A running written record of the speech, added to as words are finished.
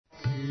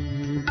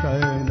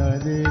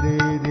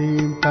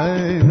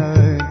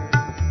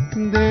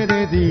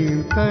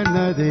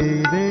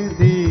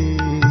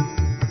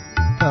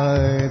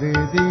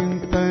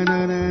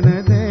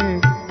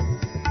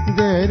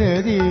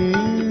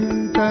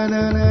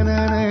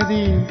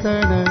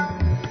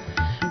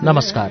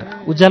नमस्कार।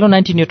 उज्यालो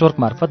 90 नेटवर्क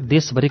मार्फत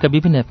देशभरिका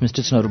विभिन्न एफएम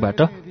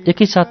स्टेशनहरूबाट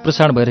एकैसाथ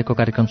प्रसारण भइरहेको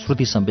कार्यक्रम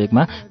श्रुति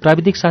सम्वेकमा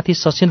प्राविधिक साथी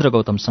सशेन्द्र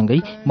गौतमसँगै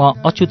म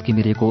अच्युत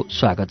घिमिरेको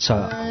स्वागत छ।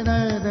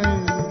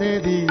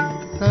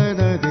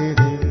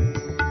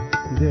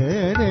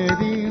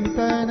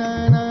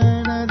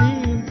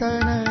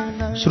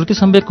 श्रुति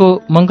सम्वेकको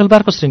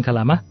मंगलबारको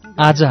श्रृङ्खलामा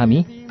आज हामी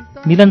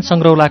मिलन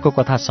संग्रौलाको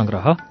कथा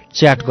संग्रह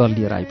च्याट गर्ल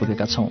लिएर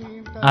आइपुगेका छौं।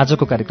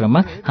 आजको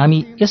कार्यक्रममा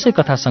हामी यसै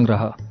कथा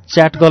संग्रह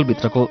च्याट गर्ल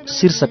भित्रको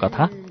शीर्ष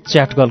कथा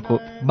च्याट गर्लको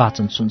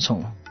वाचन सुन्छौं।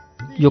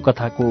 यो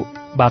कथाको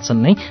वाचन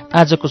नै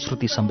आजको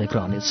श्रुति सम्वेक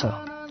रहनेछ।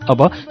 अब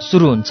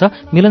सुरु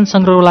हुन्छ मिलन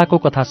संग्रौलाको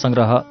कथा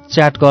संग्रह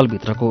च्याट गर्ल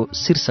भित्रको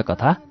शीर्ष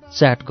कथा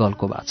च्याट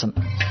गर्लको वाचन।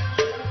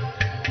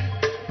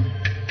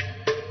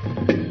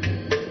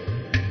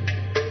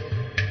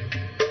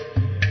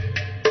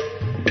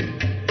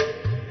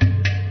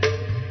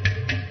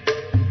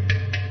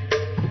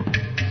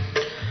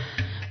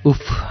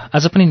 उफ,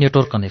 आज पनि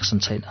नेटवर्क कनेक्सन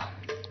छैन।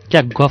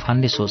 क्या गफ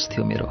हान्ने सोच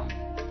थियो मेरो।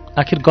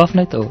 आखिर गफ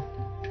नै त हो,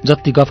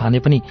 जति गफ हाने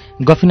पनि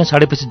गफिन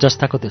छाडेपछि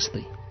जस्ताको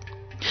त्यस्तै।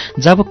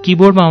 जब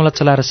किबोर्डमा औँला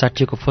चलाएर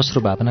साटिएको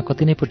फस्रो भावना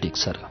कति नै पो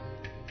टिक्छ र।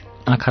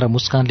 आँखा र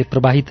मुस्कानले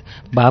प्रवाहित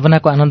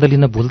भावनाको आनन्द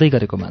लिन भुल्दै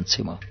गरेको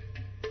मान्छे म।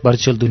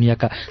 भर्चुअल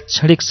दुनियाँका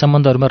क्षणिक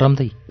सम्बन्धहरूमा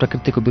रम्दै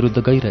प्रकृतिको विरुद्ध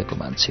गइरहेको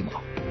मान्छे म।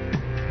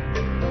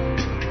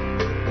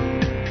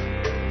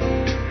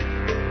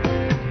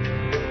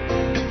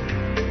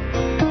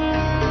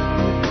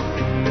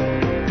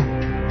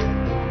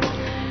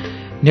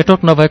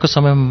 नेटवर्क नभएको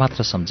समयमा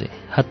मात्र सम्झे।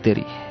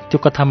 हत्तेरी, त्यो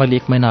कथा मैले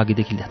 1 महिना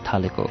अघिदेखि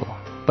थालेको हो।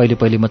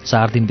 पहिले म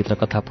 4 दिनभित्र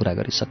कथा पूरा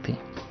गरिसक्थेँ।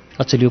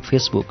 अचेल यो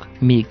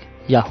फेसबुक, मिग,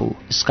 याहू,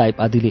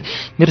 स्काइप आदिले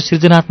मेरो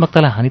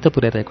सृजनात्मकतालाई हानि त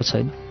पुर्याइरहेको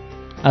छैन।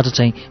 आज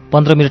चाहिँ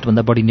 15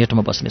 मिनटभन्दा बढी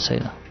नेटमा बस्ने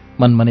छैन।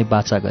 मनमनै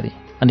बाचा गरेँ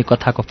अनि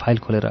कथाको फाइल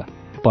खोलेर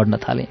पढ्न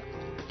थालेँ।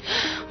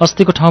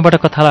 अस्तिको ठाउँबाट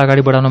कथालाई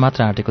अगाडि बढाउन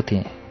मात्र आँटेको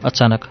थिएँ।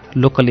 अचानक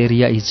local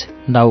area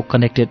is now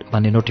connected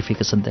भन्ने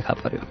नोटिफिकेसन देखा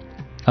पर्यो।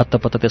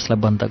 हत्तपत्त त्यसलाई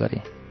बन्द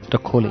गरेँ र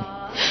खोलेँ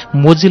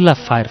मोजिल्ला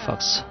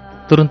फायरफक्स।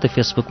 तुरुन्तै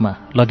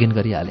फेसबुकमा लगइन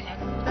गरिहालेँ।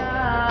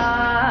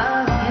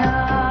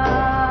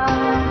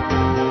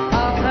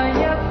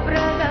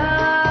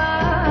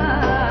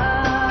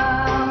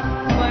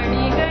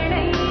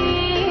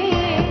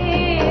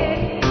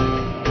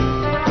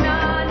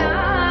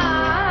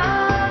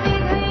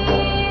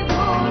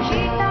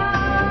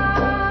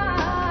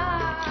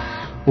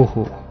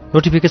 ओहो,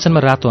 नोटिफिकेसनमा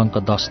रातो अङ्क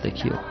 10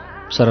 देखियो।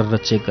 सरर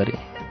चेक गरेँ।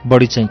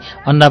 बढी चाहिँ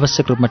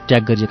अनावश्यक रूपमा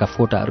ट्याग गरिएका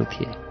फोटाहरू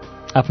थिए।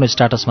 आफ्नो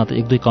स्टाटसमा त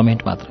 1-2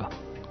 कमेन्ट मात्र।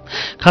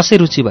 खासै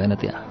रुचि भएन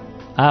त्यहाँ।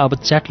 अब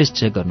च्याट लिस्ट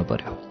चेक गर्नु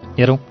पर्यो।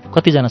 हेरौँ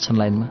कतिजना छन्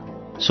लाइनमा।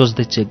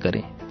 सोच्दै चेक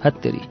गरेँ।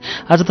 हत्तेरी,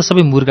 आज त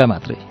सबै मुर्गा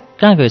मात्रै।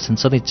 कहाँ गएछन्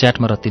सधैँ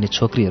च्याटमा रत्तिने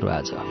छोकरीहरू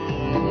आज।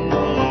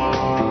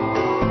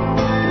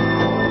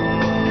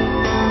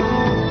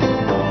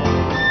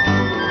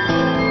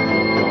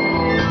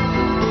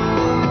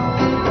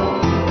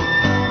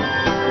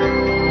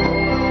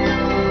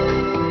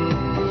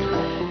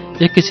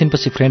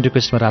 एकैछिनपछि फ्रेन्ड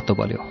रिक्वेस्टमा रातो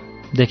बल्यो।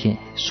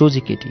 देखेँ सोझी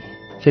केटी,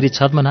 फेरि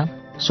छदमा नाम।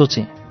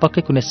 सोचेँ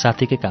पक्कै कुनै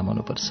साथीकै काम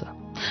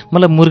हुनुपर्छ।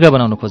 मलाई मुर्गा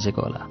बनाउनु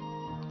खोजेको होला।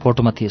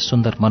 फोटोमा थिए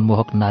सुन्दर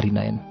मनमोहक नारी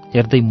नयन,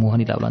 हेर्दै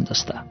मोहनी लाउलान्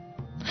जस्ता।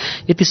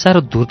 यति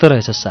साह्रो धुर्त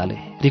रहेछ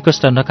साले।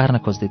 रिक्वेस्टलाई नकार्न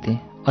खोज्दै थिएँ।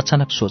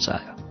 अचानक सोच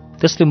आयो,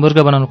 त्यसले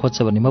मुर्गा बनाउनु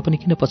खोज्छ भने म पनि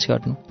किन पछि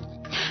हट्नु।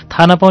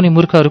 थाहा नपाउने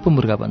मूर्खहरू पो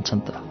मुर्गा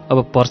बन्छन् त।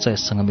 अब पर्छ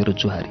यससँग मेरो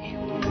जुहारी।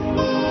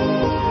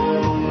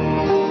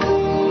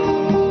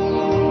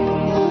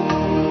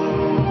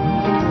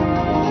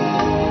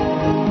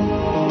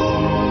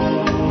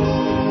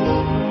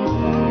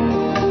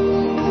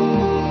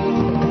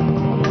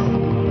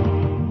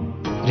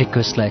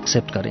 रिक्वेस्टलाई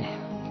एक्सेप्ट गरेँ।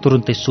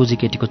 तुरुन्तै सोझी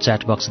केटीको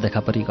च्याट बक्स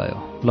देखा परि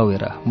गयो। लौ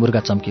हेर, मुर्गा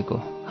चम्केको।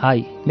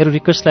 हाई, मेरो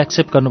रिक्वेस्टलाई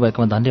एक्सेप्ट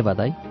गर्नुभएकोमा धन्यवाद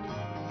है।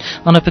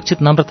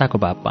 अनपेक्षित नम्रताको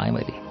भाव पाएँ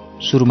मैले।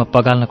 सुरुमा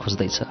पगाल्न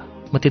खोज्दैछ,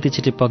 म त्यति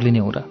छिटै पग्लिने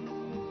हुँ र?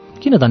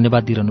 किन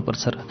धन्यवाद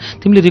दिइरहनुपर्छ र?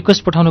 तिमीले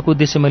रिक्वेस्ट पठाउनुको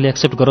उद्देश्य मैले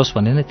एक्सेप्ट गरोस्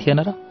भन्ने नै थिएन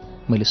र?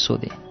 मैले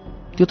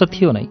सोधेँ। त्यो त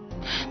थियो नै,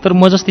 तर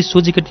म जस्तै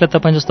सोझी केटीलाई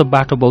तपाईँ जस्तो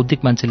बाटो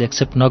बौद्धिक मान्छेले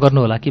एक्सेप्ट नगर्नु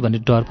होला कि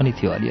भन्ने डर पनि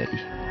थियो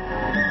अलिअलि।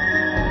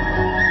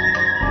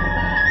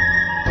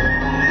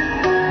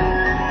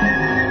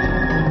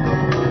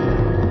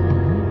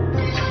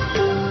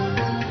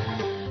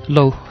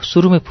 लौ,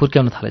 सुरुमै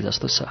फुर्क्याउन थाले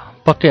जस्तो छ।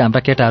 पक्कै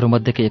हाम्रा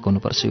केटाहरूमध्येकै एक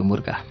हुनुपर्छ यो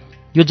मुर्गा।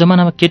 यो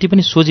जमानामा केटी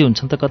पनि सोझी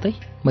हुन्छन् त कतै?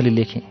 मैले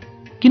लेखेँ।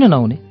 किन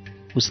नहुने?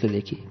 उसले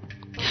लेखी।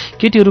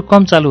 केटीहरू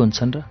कम चालु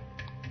हुन्छन् र?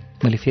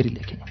 मैले फेरि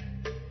लेखेँ।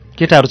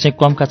 केटाहरू चाहिँ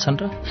कमका छन्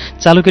र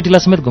चालु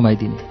केटीलाई समेत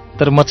घुमाइदिने।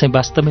 तर म चाहिँ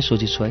वास्तवमै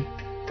सोझी छु है।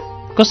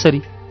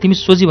 कसरी? तिमी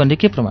सोझी भन्ने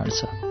के प्रमाण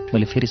छ?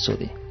 मैले फेरि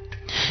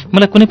सोधेँ।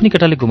 मलाई कुनै पनि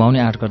केटाले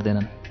घुमाउने आँट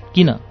गर्दैनन्।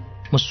 किन?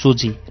 म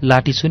सोझी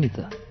लाटी छु नि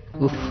त।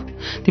 उफ,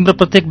 तिम्रो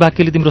प्रत्येक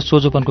वाक्यले तिम्रो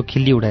सोझोपनको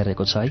खिल्ली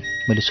उडाइरहेको छ है।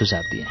 मैले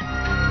सुझाव दिएँ।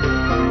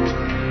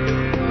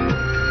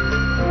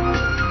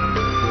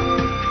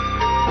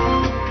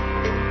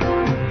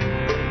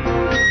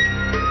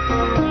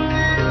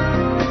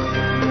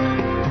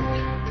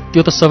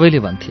 त्यो त सबैले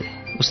भन्थे,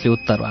 उसले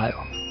उत्तर आयो।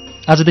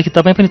 आजदेखि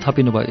तपाईँ पनि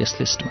थपिनुभयो यस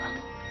लिस्टमा।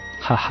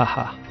 हा हा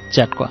हा,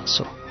 च्याटको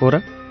हाँसो। हो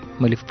र?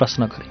 मैले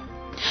प्रश्न गरेँ।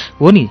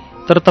 हो नि,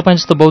 तर तपाईँ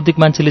जस्तो बौद्धिक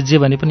मान्छेले जे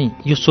भने पनि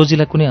यो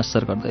सोझीलाई कुनै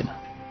असर गर्दैन।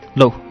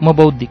 लौ, म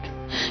बौद्धिक।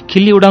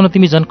 खिल्ली उडाउन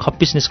तिमी झन्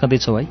खप्पिस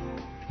निस्कँदैछौ है,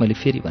 मैले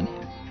फेरि भने।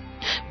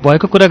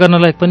 भएको कुरा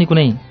गर्नलाई पनि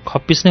कुनै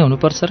खप्पिस नै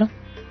हुनुपर्छ र?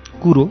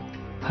 कुरो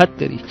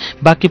हत्तेरी,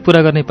 वाक्य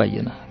पुरा गर्नै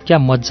पाइएन। क्या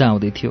मजा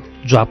आउँदै थियो।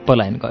 झ्वाप्प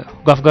लाइन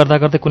गयो। गफ गर्दा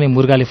गर्दै कुनै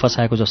मुर्गाले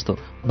फसाएको जस्तो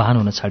भान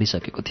हुन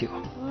छाडिसकेको थियो।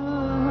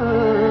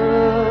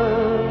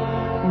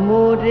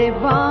 मोरे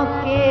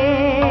बाके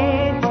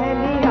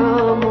झलिया,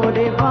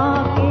 मोरे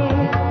बाके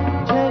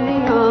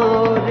झलिया,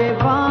 मोरे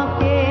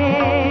बाके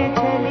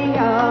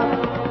झलिया,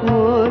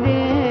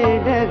 मोरे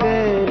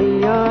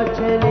डगरिया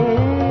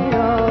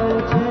झलिया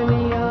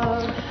झलिया।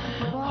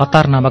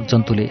 हतार नामक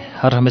जन्तुले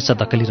हर हमेशा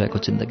धकेलिरहेको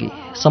जिन्दगी।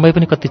 समय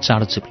पनि कति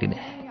चाँडो चिप्लिने।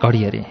 घडी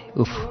हेरेँ,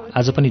 उफ,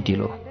 आज पनि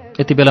ढिलो।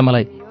 यति बेला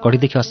मलाई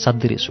घडीदेखि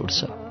असाध्यै रिस उठ्छ।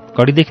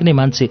 घडीदेखि नै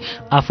मान्छे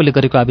आफूले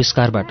गरेको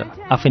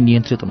आविष्कारबाट आफै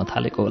नियन्त्रित हुन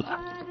थालेको होला।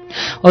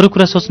 अरू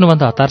कुरा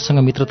सोच्नुभन्दा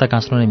हतारसँग मित्रता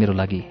गाँच्नु नै मेरो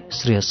लागि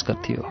श्रेयस्कर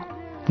थियो।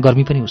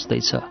 गर्मी पनि उस्तै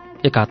छ।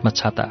 एक हातमा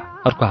छाता,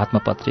 अर्को हातमा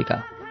पत्रिका।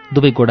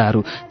 दुवै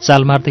गोडाहरू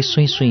चाल मार्दै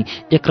सुई सुई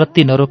एक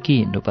रत्ती नरोकी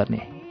हिँड्नुपर्ने।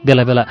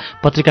 बेला बेला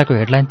पत्रिकाको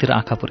हेडलाइनतिर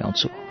आँखा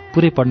पुर्याउँछु।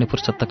 पुरै पढ्ने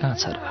फुर्सद त कहाँ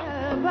छ र?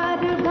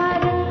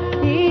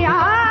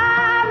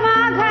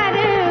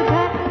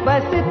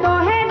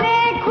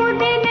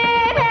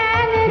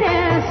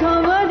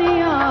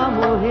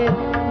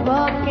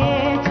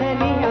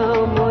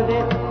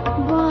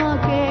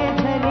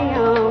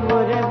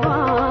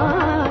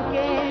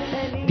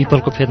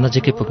 पिपलको फेद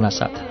नजिकै पुग्न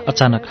साथ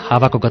अचानक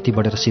हावाको गति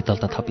बढेर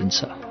शीतलता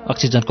थपिन्छ।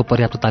 अक्सिजनको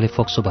पर्याप्तताले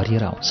फोक्सो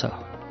भरिएर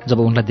आउँछ। जब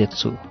उनलाई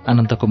देख्छु,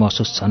 आनन्दको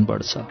महसुस झन्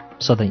बढ्छ।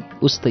 सधैँ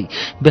उस्तै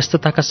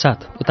व्यस्तताका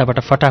साथ उताबाट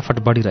फटाफट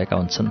बढिरहेका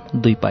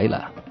हुन्छन् दुई पाइला।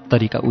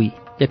 तरिका उही,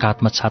 एक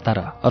हातमा छाता र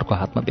अर्को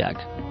हातमा ब्याग।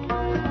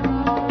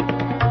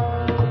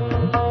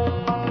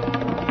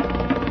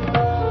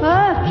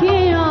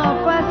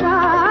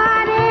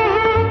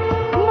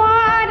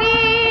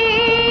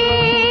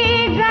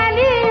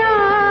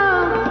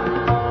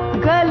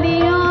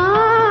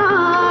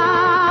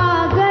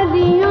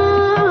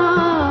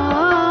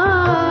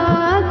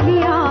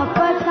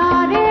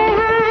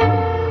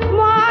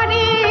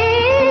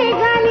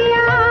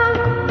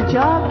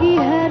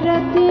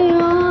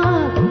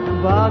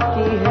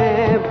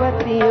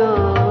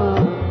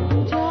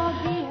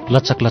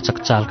 लचक लचक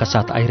चालका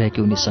साथ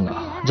आइरहेकी उनीसँग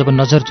जब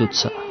नजर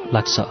जुत्छ,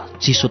 लाग्छ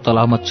चिसो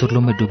तलाउमा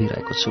चुर्लुमै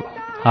डुबिरहेको छु।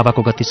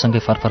 हावाको गतिसँगै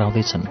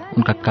फरफराउँदैछन्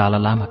उनका काला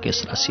लामा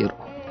केश राशिहरू।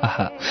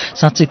 आहा,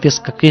 साँच्चै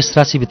त्यसका केश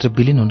राशिभित्र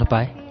विलिन हुन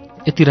पाए।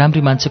 यति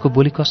राम्री मान्छेको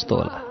बोली कस्तो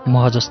होला,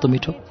 मह जस्तो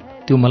मिठो।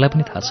 त्यो मलाई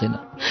पनि थाहा छैन।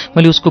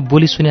 मैले उसको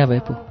बोली सुन्या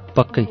भए पो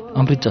पक्कै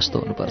अमृत जस्तो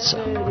हुनुपर्छ।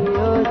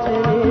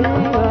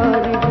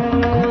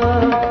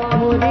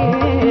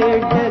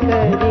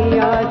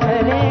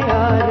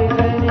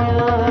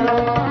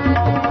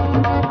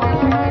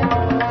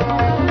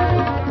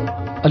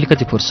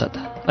 अलिकति फुर्सद,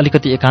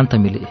 अलिकति एकान्त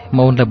मिले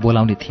म उनलाई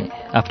बोलाउने थिएँ,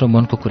 आफ्नो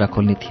मनको कुरा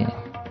खोल्ने थिएँ।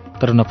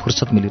 तर न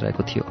फुर्सद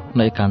मिलिरहेको थियो,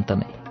 न एकान्त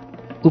नै।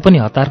 ऊ पनि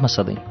हतारमा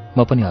सधैँ,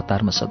 म पनि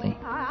हतारमा सधैँ।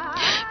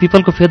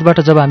 पिपलको फेदबाट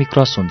जब हामी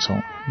क्रस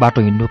हुन्छौँ,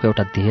 बाटो हिँड्नुको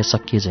एउटा ध्येय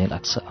सकिए झैँ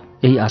लाग्छ।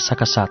 यही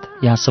आशाका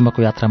साथ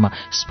यहाँसम्मको यात्रामा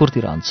स्फूर्ति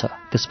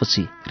रहन्छ,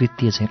 त्यसपछि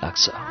रित्तिए झैँ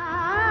लाग्छ।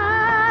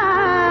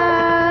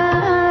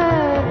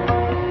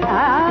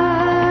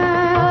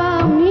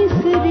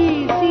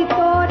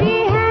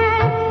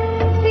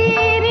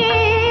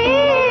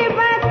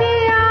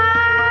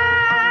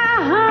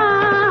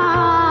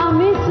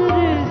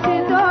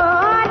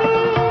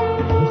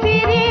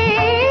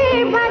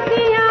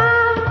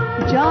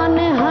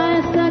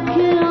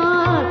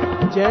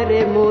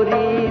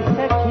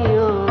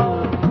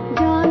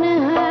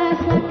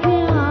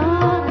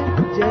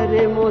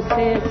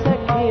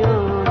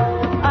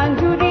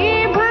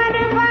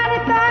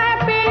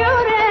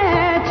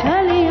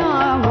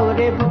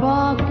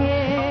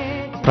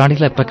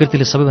 प्राणीलाई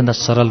प्रकृतिले सबैभन्दा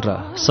सरल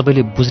र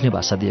सबैले बुझ्ने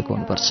भाषा दिएको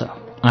हुनुपर्छ।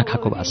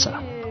 आँखाको भाषा,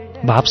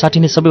 भाव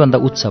साटिने सबैभन्दा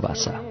उच्च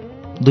भाषा।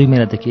 2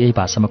 महिनादेखि यही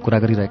भाषामा कुरा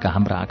गरिरहेका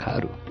हाम्रा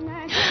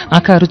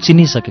आँखाहरू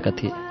चिनिसकेका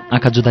थिए।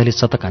 आँखा जुदाइले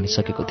शतक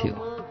हानिसकेको थियो।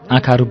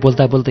 आँखाहरू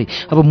बोल्दा बोल्दै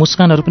अब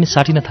मुस्कानहरू पनि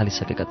साटिन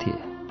थालिसकेका थिए।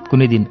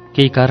 कुनै दिन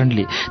केही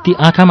कारणले ती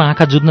आँखामा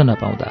आँखा जुझ्न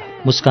नपाउँदा,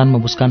 मुस्कानमा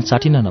मुस्कान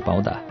साटिन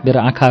नपाउँदा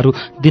मेरा आँखाहरू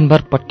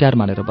दिनभर पट्यार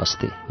मानेर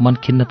बस्थे।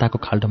 मन खिन्नताको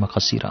खाल्डोमा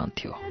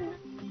खसिरहन्थ्यो।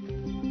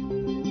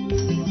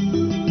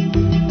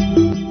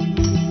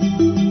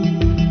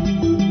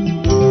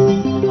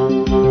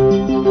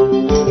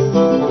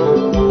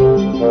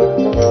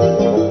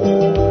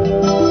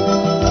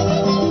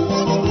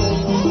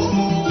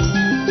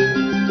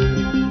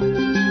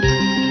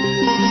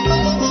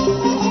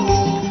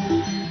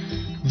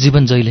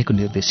 जीवन जहिलेको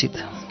निर्देशित,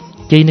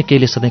 केही न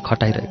केहीले सधैँ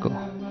खटाइरहेको।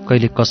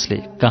 कहिले कसले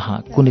कहाँ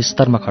कुन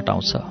स्तरमा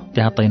खटाउँछ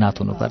त्यहाँ तैनात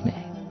हुनुपर्ने।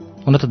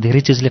 हुन त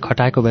धेरै चिजले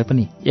खटाएको भए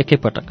पनि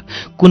एकैपटक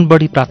कुन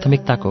बढी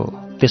प्राथमिकताको हो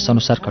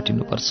त्यसअनुसार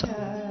खटिनुपर्छ।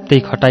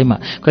 त्यही खटाइमा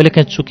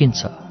कहिलेकाहीँ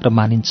चुकिन्छ र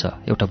मानिन्छ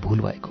एउटा भूल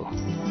भएको।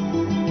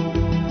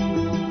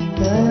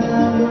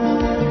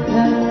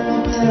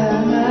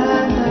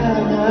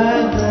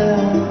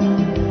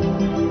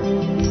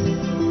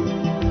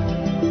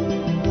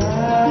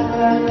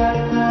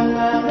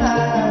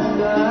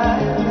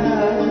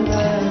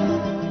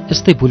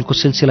 यस्तै भुलको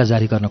सिलसिला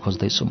जारी गर्न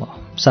खोज्दैछु म।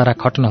 सारा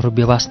घटनाहरू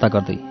व्यवस्था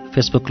गर्दै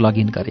फेसबुक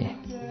लगइन गरेँ।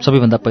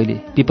 सबैभन्दा पहिले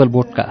पिपल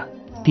बोटका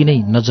तिनै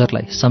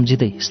नजरलाई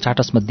सम्झिँदै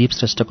स्टाटसमा दीप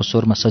श्रेष्ठको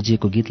स्वरमा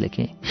सजिएको गीत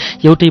लेखेँ।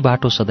 एउटै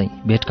बाटो सधैँ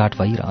भेटघाट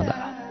भइरहँदा।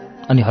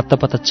 अनि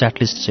हत्तपत्त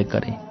च्याटलिस्ट चेक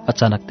गरेँ।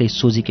 अचानक त्यही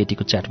सोझी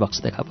केटीको च्याट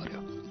बक्स देखा पर्यो।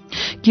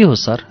 के हो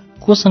सर,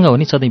 कोसँग हो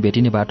नि सधैँ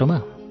भेटिने बाटोमा?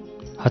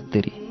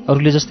 हत्तेरी,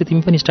 अरूले जस्तै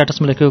तिमी पनि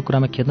स्टाटसमा लेखेको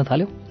कुरामा खेद्न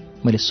थाल्यौ?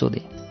 मैले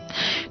सोधेँ।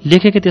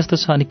 लेखेकै त्यस्तो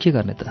छ, अनि के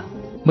गर्ने त?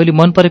 मैले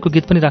मन परेको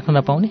गीत पनि राख्न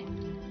नपाउने?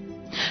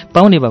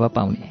 पाउने बाबा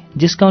पाउने।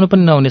 जिस्काउनु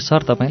पनि नहुने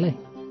सर तपाईँलाई?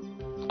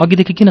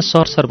 अघिदेखि किन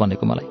सर सर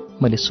भनेको मलाई?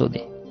 मैले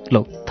सोधेँ।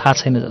 लौ, थाहा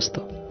छैन जस्तो।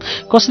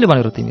 कसले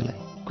भनेर तिमीलाई?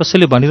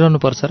 कसैले भनिरहनु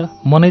पर्छ र?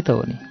 मनै त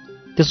हो नि।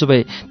 त्यसो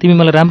भए तिमी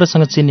मलाई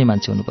राम्रोसँग चिन्ने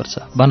मान्छे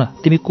हुनुपर्छ। भन,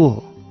 तिमी को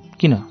हो?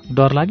 किन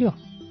डर लाग्यो?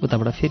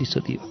 उताबाट फेरि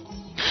सोधियो।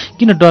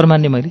 किन डर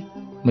मान्ने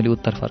मैले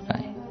उत्तर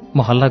फर्काएँ।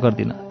 म हल्ला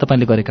गर्दिनँ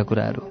तपाईँले गरेका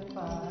कुराहरू।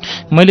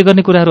 मैले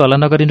गर्ने कुराहरू हल्ला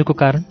नगरिनुको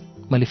कारण?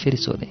 मैले फेरि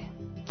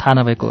सोधेँ। थाहा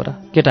नभएको हो र?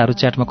 केटाहरू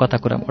च्याटमा कता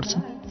कुरा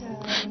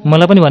मोड्छन्।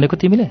 मलाई पनि भनेको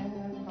तिमीले?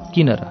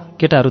 किन र?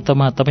 केटाहरू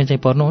तपाईँ चाहिँ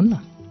पर्नुहुन्न?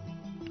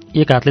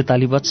 एक हातले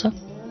ताली बज्छ?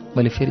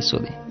 मैले फेरि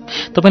सोधेँ।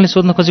 तपाईँले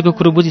सोध्न खोजेको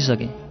कुरो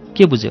बुझिसकेँ।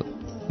 के बुझ्यौ?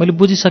 मैले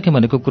बुझिसकेँ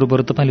भनेको कुरो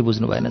बरु तपाईँले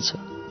बुझ्नु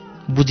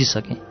भएनछ।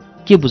 बुझिसकेँ?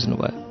 के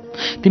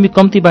बुझ्नुभयो? तिमी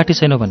कम्ती बाटी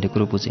छैनौ भन्ने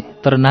कुरो बुझेँ,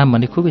 तर नाम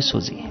भने खुबै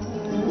सोझी।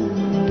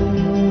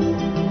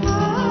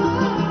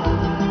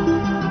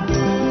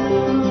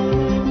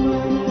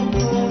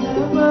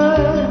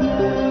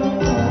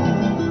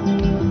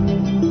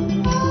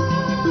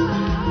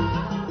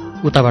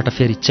 उताबाट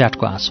फेरि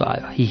च्याटको आँसु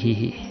आयो।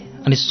 हि।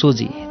 अनि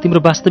सोझी,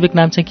 तिम्रो वास्तविक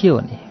नाम चाहिँ के हो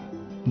नि?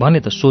 भने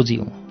त सोझी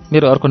हुँ।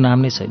 मेरो अर्को नाम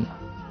नै छैन।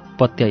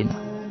 पत्याइन,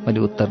 मैले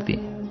उत्तर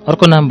दिएँ।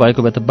 अर्को नाम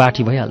भएको भए त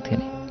बाठी भइहाल्थेँ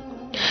नि।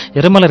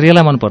 हेर, मलाई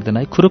रेला मन पर्दैन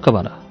है, खुरुक्क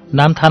भन।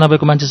 नाम थाहा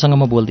नभएको मान्छेसँग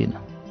म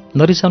बोल्दिनँ।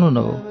 नरिसाउनु न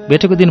हो,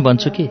 भेटेको दिन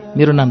भन्छु कि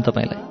मेरो नाम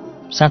तपाईँलाई।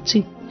 साँच्ची?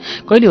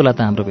 कहिले होला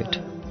त हाम्रो भेट?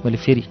 मैले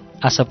फेरि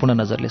आशापूर्ण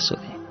नजरले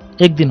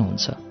सोधेँ। एक दिन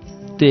हुन्छ,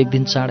 त्यो एक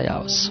दिन चाँडै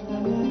आओस्।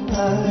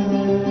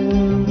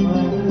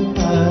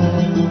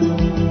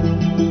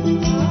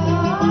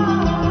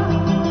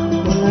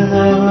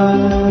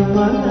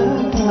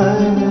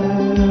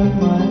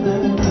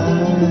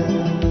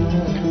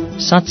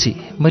 साँच्ची,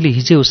 मैले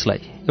हिजै उसलाई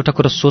एउटा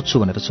कुरा सोध्छु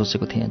भनेर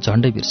सोचेको थिएँ,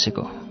 झन्डै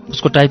बिर्सेको।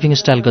 उसको टाइपिङ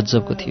स्टाइल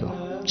गजबको थियो।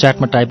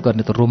 च्याटमा टाइप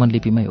गर्ने त रोमन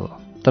लिपिमै हो,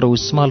 तर ऊ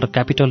स्मल र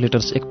क्यापिटल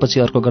लेटर्स एकपछि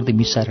अर्को गर्दै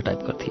मिसाएर टाइप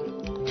गर्थे।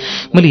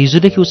 मैले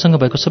हिजोदेखि उसँग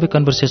भएको सबै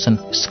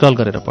कन्भर्सेसन स्क्रल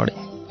गरेर पढेँ।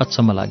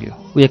 अचम्म लाग्यो,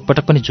 ऊ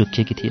एकपटक पनि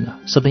झुक्किएकी थिएन।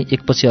 सधैँ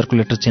एकपछि अर्को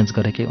लेटर चेन्ज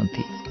गरेकै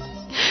हुन्थे।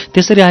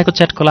 त्यसरी आएको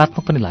च्याट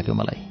कलात्मक पनि लाग्यो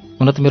मलाई।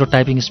 हुन त मेरो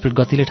टाइपिङ स्पिड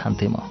गतिले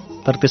ठान्थेँ म,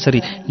 तर त्यसरी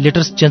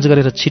लेटर्स चेन्ज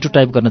गरेर छिटो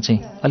टाइप गर्न चाहिँ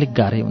अलिक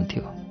गाह्रै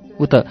हुन्थ्यो।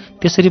 ऊ त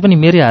त्यसरी पनि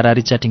मेरै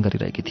हाराहारी च्याटिङ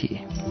गरिरहेकी थिए।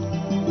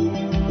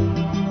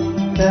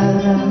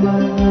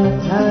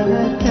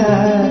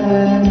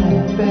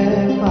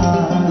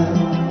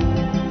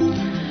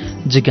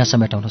 जिज्ञासा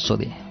मेटाउन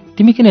सोधे।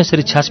 तिमी किन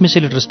यसरी छ्यासमिसे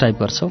लेटर्स टाइप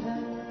गर्छौ?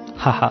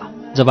 हा,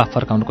 जवाफ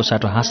फर्काउनुको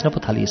साटो हाँस्न पो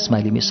थाली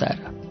स्माइली मिसाएर।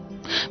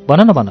 भन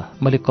न भन,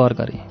 मैले कर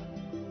गरेँ।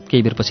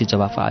 केही बेरपछि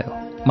जवाफ आयो।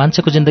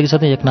 मान्छेको जिन्दगी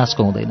सधैँ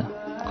एकनासको हुँदैन।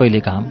 कहिले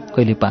घाम,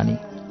 कहिले पानी,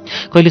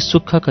 कहिले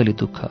सुख, कहिले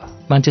दुःख।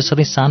 मान्छे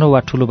सधैँ सानो वा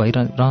ठुलो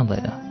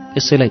भइरहँदैन।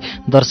 यसैलाई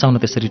दर्शाउन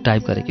त्यसरी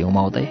टाइप गरेकी हुँ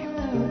महोदय।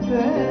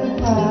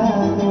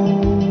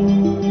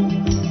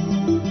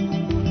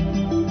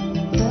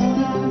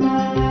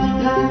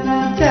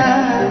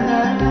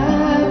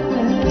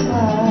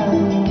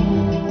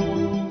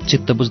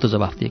 चित्त बुझ्दो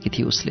जवाफ दिएकी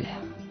थिए उसले।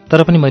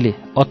 तर पनि मैले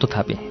अत्तो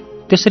थापेँ।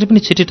 त्यसरी पनि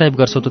छिटै टाइप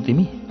गर्छौ त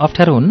तिमी?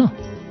 अप्ठ्यारो हुन्न?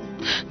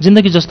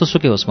 जिन्दगी जस्तो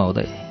सुकै होस्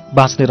महोदय,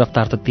 बाँच्ने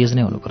रफ्तार त तेज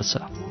नै हुनुपर्छ।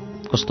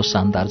 कस्तो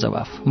शानदार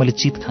जवाफ। मैले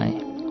चित खाएँ।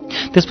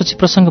 त्यसपछि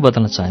प्रसङ्ग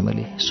बदल्न चाहेँ।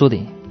 मैले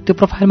सोधेँ, त्यो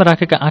प्रोफाइलमा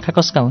राखेका आँखा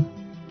कसका हुन्?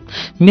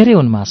 मेरै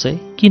हुन्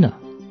महाशय। किन?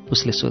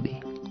 उसले सोधी।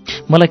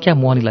 मलाई क्या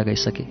मोहनी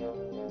लगाइसके।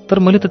 तर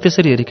मैले त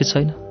त्यसरी हेरेकी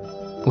छैन।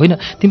 होइन,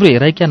 तिम्रो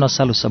हेराइ क्या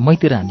नसालु छ,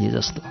 मैतिर हानिए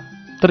जस्तो।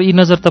 तर यी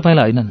नजर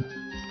तपाईँलाई होइनन्।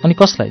 अनि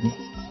कसलाई नि?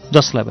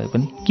 जसलाई भए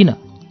पनि। किन?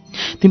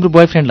 तिम्रो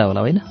बोयफ्रेन्डलाई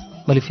होला होइन?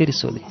 मैले फेरि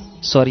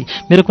सोधेँ। सरी,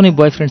 मेरो कुनै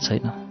बोयफ्रेन्ड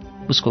छैन,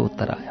 उसको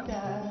उत्तर आयो।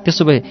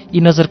 त्यसो भए यी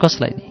नजर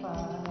कसलाई नि?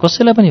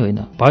 कसैलाई पनि होइन।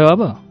 भयो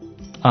अब?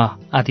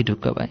 आधी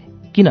ढुक्क भए।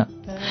 किन?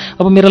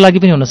 अब मेरो लागि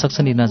पनि हुन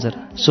सक्छ नि नजर,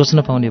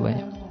 सोच्न पाउने भए।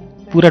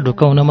 पुरा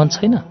ढुक्क हुन मन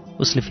छैन?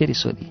 उसले फेरि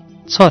सोधी।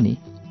 छ नि।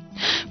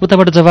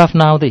 उताबाट जवाफ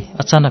नआउँदै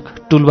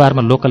अचानक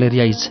टुलबारमा local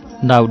area is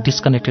now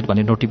disconnected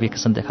भन्ने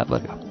नोटिफिकेसन देखा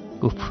पर्यो।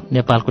 उफ,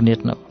 नेपालको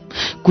नेट न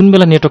कुन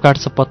बेला नेटो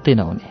काट्छ पत्तै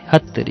नहुने।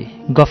 हत्तेरी,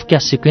 गफ क्या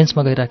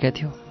सिक्वेन्समा गइराखेको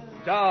थियो।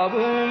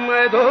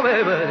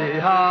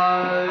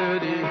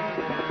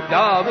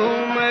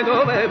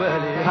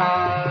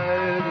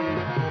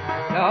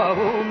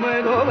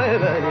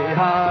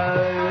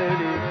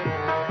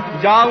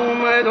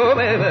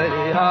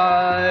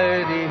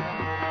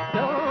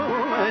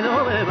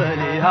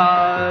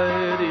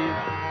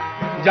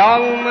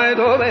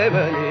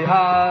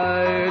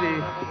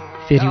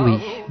 फेरि उही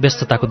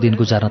व्यस्तताको दिन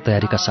गुजार्न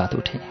तयारीका साथ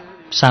उठे।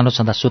 सानो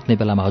छँदा सुत्ने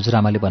बेलामा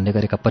हजुरआमाले भन्ने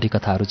गरेका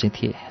परिकथाहरू चाहिँ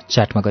थिए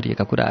च्याटमा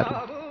गरिएका कुराहरू।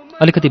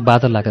 अलिकति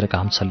बादल लागेर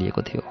घाम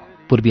छलिएको थियो।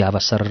 पूर्वी हावा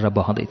सरर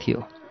बहँदै थियो।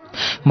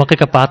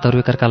 मकैका पातहरू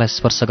एकअर्कालाई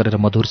स्पर्श गरेर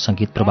मधुर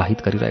सङ्गीत प्रवाहित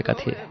गरिरहेका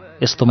थिए।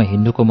 यस्तोमा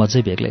हिँड्नुको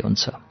मजै बेग्लै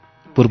हुन्छ।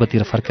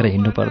 पूर्वतिर फर्केर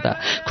हिँड्नु पर्दा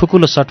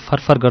खुकुलो सट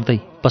फरफर गर्दै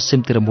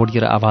पश्चिमतिर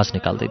मोडिएर आवाज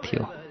निकाल्दै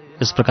थियो।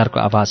 यस प्रकारको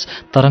आवाज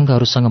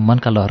तरङ्गहरूसँग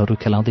मनका लहरहरू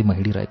खेलाउँदै म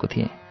हिँडिरहेको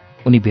थिएँ।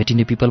 उनी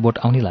भेटिने पिपलबोट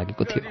आउनै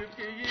लागेको थियो।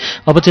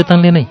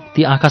 अवचेतनले नै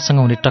ती आँखासँग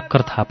उनी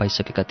टक्कर थाहा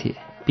पाइसकेका थिए।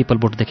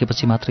 पिपलबोट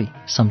देखेपछि मात्रै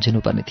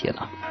सम्झिनुपर्ने थिएन।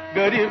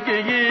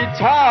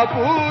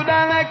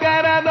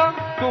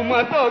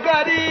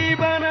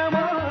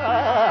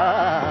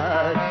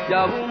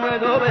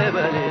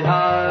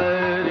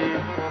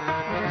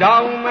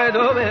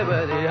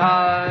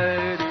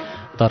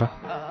 तर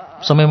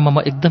समयमा म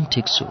एकदम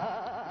ठिक छु।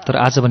 तर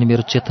आज पनि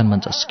मेरो चेतन मन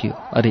झस्कियो।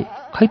 अरे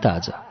खै त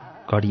आज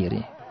घडी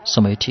हेरेँ,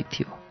 समय ठिक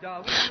थियो।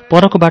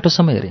 परको बाटो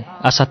समय हेरेँ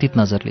आशातीत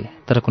नजरले,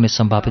 तर कुनै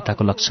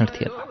सम्भाव्यताको लक्षण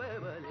थिएन।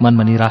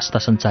 मनमा निराशा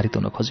सञ्चारित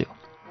हुन खोज्यो।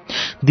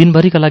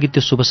 दिनभरिका लागि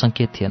त्यो शुभ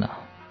सङ्केत थिएन।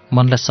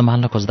 मनलाई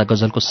सम्हाल्न खोज्दा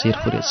गजलको शेर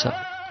फुरेछ।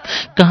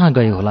 कहाँ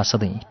गए होला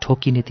सधैँ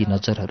ठोकिने ती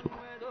नजरहरू,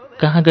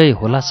 कहाँ गए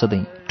होला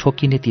सधैँ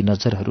ठोकिने ती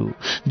नजरहरू,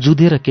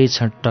 जुधेर केही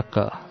क्षण टक्क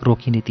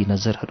रोकिने ती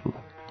नजरहरू।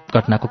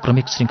 घटनाको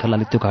क्रमिक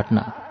श्रृङ्खलाले त्यो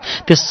घटना,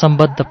 त्यस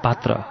सम्बद्ध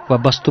पात्र वा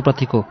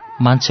वस्तुप्रतिको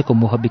मान्छेको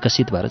मोह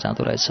विकसित भएर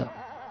जाँदो रहेछ।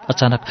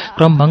 अचानक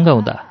क्रमभङ्ग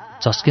हुँदा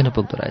झस्किन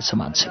पुग्दो रहेछ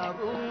मान्छे।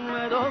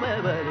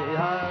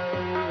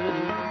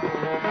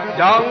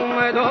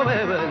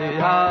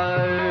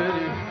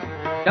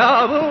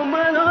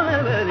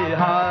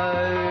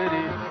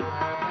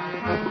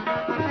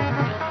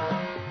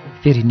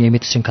 फेरि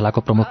नियमित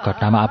श्रृङ्खलाको प्रमुख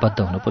घटनामा आबद्ध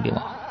हुन पुगे म।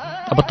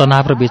 अब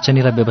तनाव र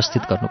बेचैनीलाई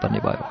व्यवस्थित गर्नुपर्ने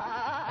भयो।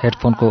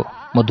 हेडफोनको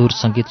मधुर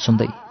सङ्गीत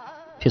सुन्दै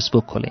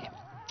फेसबुक खोलेँ।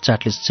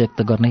 च्याटलिस्ट चेक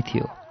त गर्नै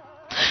थियो।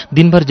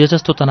 दिनभर जे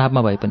जस्तो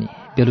तनावमा भए पनि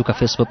बेलुका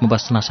फेसबुकमा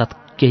बस्नासाथ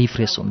केही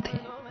फ्रेस हुन्थे।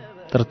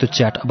 तर त्यो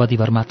च्याट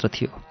अवधिभर मात्र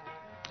थियो।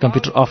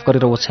 कम्प्युटर अफ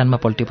गरेर ओछ्यानमा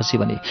पल्टेपछि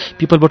भने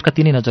पिपलबोटका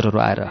तिनै नजरहरू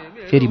आएर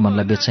फेरि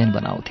मनलाई बेचैन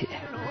बनाउँथे।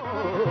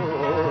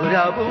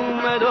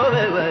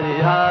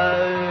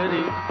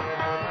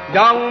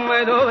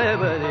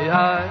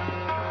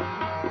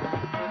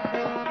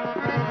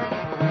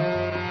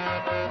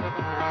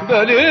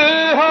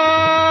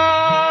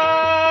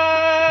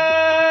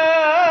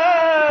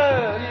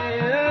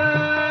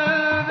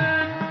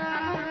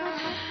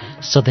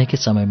 सधैँकै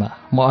समयमा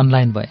म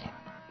अनलाइन भएँ,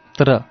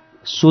 तर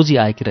सोझी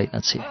आएकी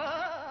रहेनछे।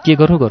 के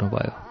गरौँ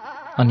भयो।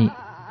 अनि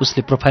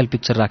उसले प्रोफाइल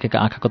पिक्चर राखेका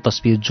आँखाको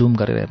तस्बिर जुम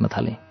गरेर हेर्न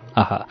थालेँ।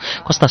 आहा,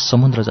 कस्ता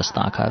समुद्र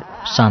जस्ता आँखाहरू,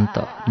 शान्त,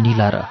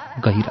 नीला र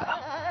गहिरा।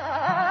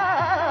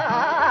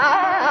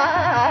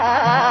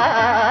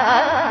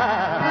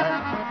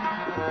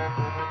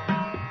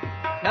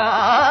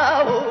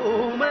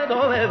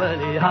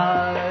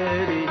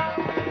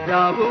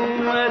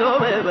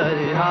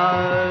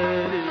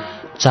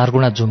 चार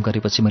गुणा जुम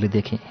गरेपछि मैले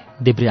देखेँ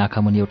देब्रे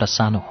आँखा मुनि एउटा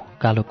सानो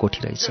कालो कोठी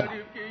रहेछ।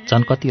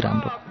 झन् कति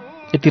राम्रो।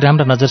 यति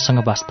राम्रा नजरसँग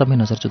वास्तवमै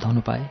नजर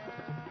जुधाउनु पाए।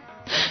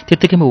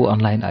 त्यत्तिकैमा ऊ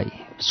अनलाइन आई।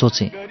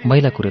 सोचेँ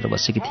मैला कुरेर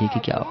बसेकी थिए कि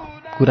क्या हो।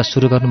 कुरा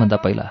सुरु गर्नुभन्दा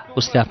पहिला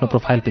उसले आफ्नो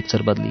प्रोफाइल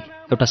पिक्चर बदली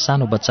एउटा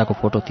सानो बच्चाको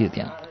फोटो थियो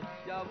त्यहाँ।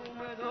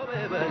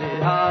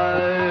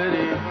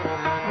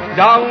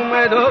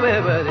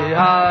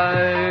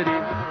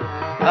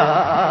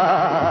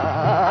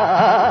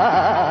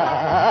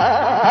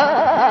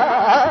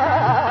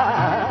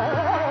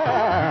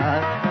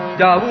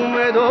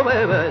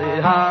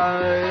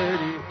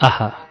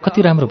 आहा,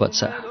 कति राम्रो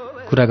बच्चा।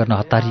 कुरा गर्न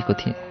हतारिएको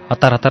थिएँ।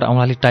 हतार हतार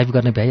औँलाले टाइप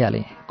गर्ने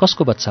भ्याइहालेँ।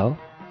 कसको बच्चा हो?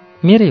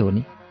 मेरै हो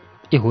नि।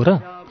 ए हो र?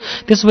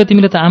 त्यसो भए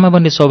तिमीले त आमा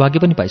बन्ने सौभाग्य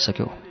पनि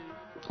पाइसक्यौ।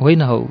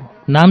 होइन हौ,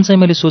 नाम चाहिँ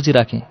मैले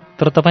सोचिराखेँ,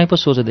 तर तपाईँ पो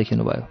सोझो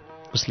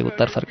देखिनुभयो। उसले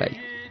उत्तर फर्काई।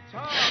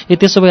 ए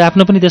त्यसो भए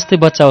आफ्नो पनि त्यस्तै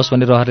बच्चा होस्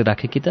भनेर रहरे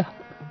राखेँ कि त?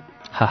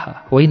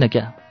 हाहा, होइन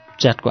क्या।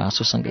 च्याटको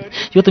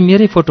आँसुसँगै यो त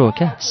मेरै फोटो हो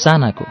क्या,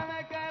 सानाको।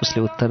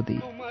 उसले उत्तर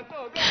दिए।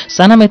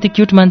 सानामा यति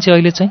क्युट मान्छे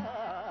अहिले चाहिँ?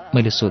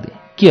 मैले सोधेँ।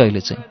 के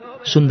अहिले चाहिँ?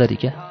 सुन्दरी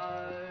क्या?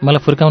 मलाई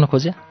फुर्काउन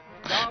खोज्या?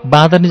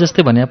 बाँदरनी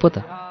जस्तै भन्या पो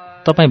त।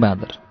 तपाईँ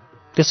बाँदर।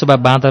 त्यसो भए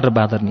बाँदर र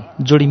बाँदरनी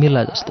जोडी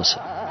मिल्ला जस्तो छ।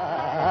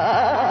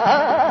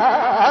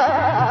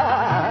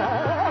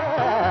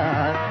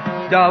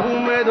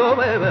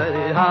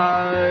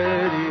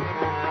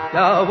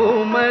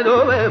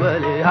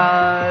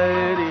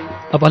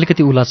 अब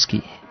अलिकति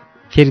उलझकी।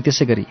 फेरि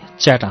त्यसै गरी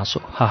च्याट हाँसो।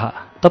 हाहा,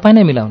 तपाईँ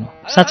नै मिलाउनु।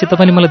 साँच्चै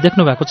तपाईँले मलाई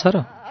देख्नु भएको छ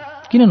र?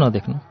 किन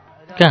नदेख्नु?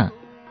 कहाँ?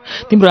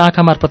 तिम्रो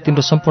आँखा मार्फत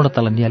तिम्रो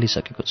सम्पूर्णतालाई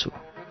निहालिसकेको छु।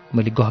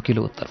 मैले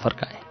गहकिलो उत्तर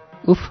फर्काएँ।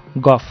 उफ,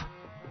 गफ।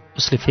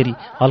 उसले फेरि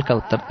हल्का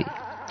उत्तर दिए।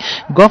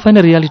 गफ होइन,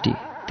 रियालिटी।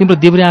 तिम्रो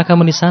देब्रे आँखा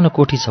मुनि सानो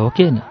कोठी छ, हो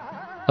कि होइन?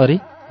 अरे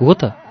हो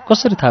त,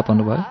 कसरी थाहा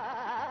पाउनुभयो?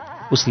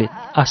 उसले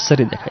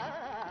आश्चर्य देखाए।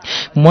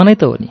 मनै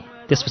त हो नि।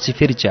 त्यसपछि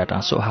फेरि च्याट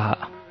हाँसो। हाहा,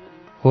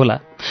 होला।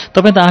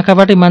 तपाईँ त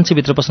आँखाबाटै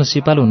मान्छेभित्र पस्न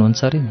सिपालु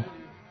हुनुहुन्छ अरे नि।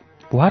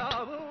 वाट?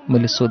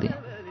 मैले सोधेँ।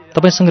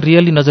 तपाईँसँग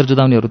रियल्ली नजर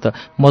जुदाउनेहरू त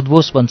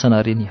मदबोस बन्छन्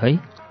अरे नि, है?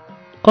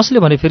 कसले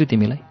भने फेरि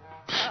तिमीलाई?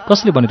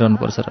 कसले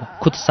भनिरहनुपर्छ र?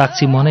 खुद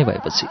साक्षी म नै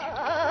भएपछि।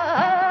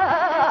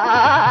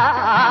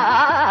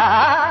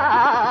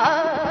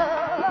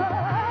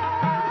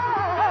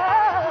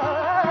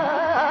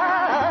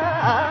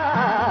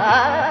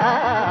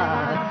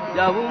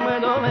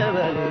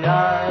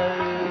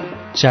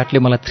 च्याटले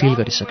मलाई थ्रिल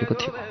गरिसकेको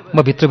थियो। म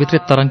भित्रभित्रै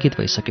तरङ्कित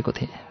भइसकेको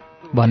थिएँ।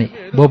 भने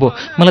बोबो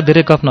मलाई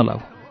धेरै गफ नलाऊ,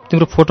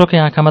 तिम्रो फोटोकै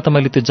आँखामा त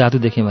मैले त्यो जादु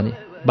देखेँ भने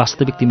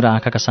वास्तविक तिम्रो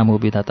आँखाका सामु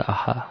उभिँदा त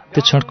आहा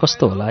त्यो क्षण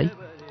कस्तो होला है।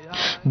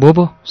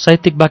 बोबो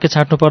साहित्यिक वाक्य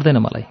छाट्नु पर्दैन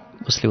मलाई,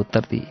 उसले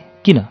उत्तर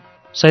दिए। किन,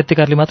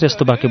 साहित्यकारले मात्र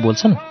यस्तो वाक्य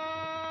बोल्छन्?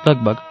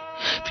 लगभग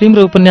फिल्म र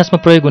उपन्यासमा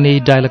प्रयोग हुने यी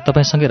डायलग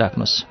तपाईँसँगै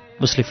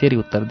राख्नुहोस्, उसले फेरि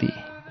उत्तर दिए।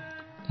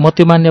 म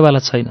त्यो मान्नेवाला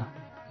छैन,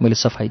 मैले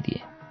सफाई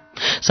दिएँ।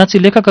 साँच्ची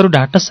लेखकहरू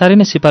ढाँट्न साह्रै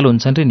नै सिपालु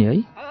हुन्छन् रे नि है?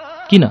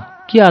 किन,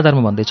 के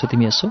आधारमा भन्दैछौ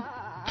तिमी यसो?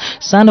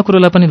 सानो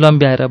कुरोलाई पनि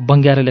लम्ब्याएर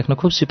बङ्ग्याएर लेख्न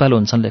खुब सिपालु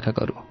हुन्छन्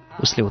लेखकहरू,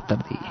 उसले उत्तर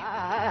दिए।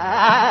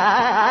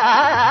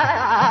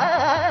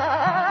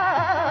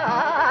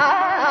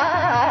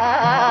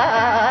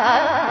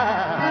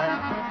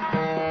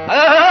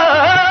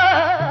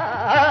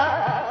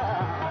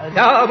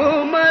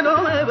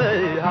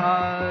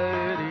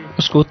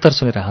 उसको उत्तर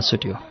सुनेर हाँस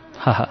उठ्यो।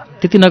 हाहा,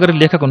 त्यति नगरी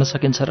लेखक हुन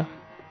सकिन्छ र?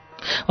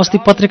 अस्ति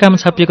पत्रिकामा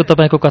छापिएको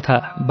तपाईँको कथा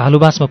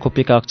भालुबाँसमा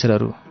खोपिएका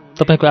अक्षरहरू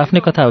तपाईँको आफ्नै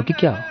कथा हो कि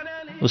क्या हो?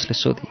 उसले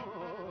सोधी।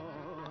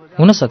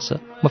 हुन सक्छ,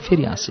 म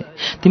फेरि हाँसेँ।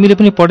 तिमीले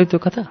पनि पढ्यौ त्यो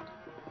कथा?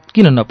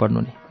 किन नपढ्नु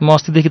नि, म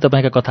अस्तिदेखि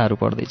तपाईँका कथाहरू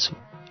पढ्दैछु।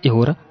 ए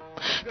हो र?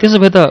 त्यसो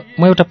भए त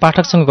म एउटा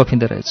पाठकसँग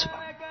गफिँदै रहेछु।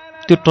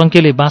 त्यो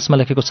टङ्केले बाँसमा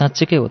लेखेको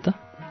साँच्चीकै हो त?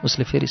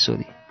 उसले फेरि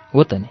सोधी।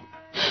 हो त नि,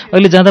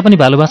 अहिले जाँदा पनि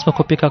भालुबाँसमा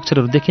खोपिएका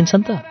अक्षरहरू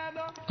देखिन्छन् त?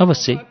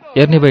 अवश्य,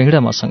 हेर्ने भए हिँड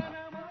मसँग।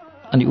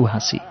 अनि ऊ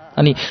हाँसी।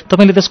 अनि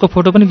तपाईँले त्यसको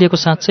फोटो पनि लिएको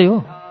साँच्चै हो?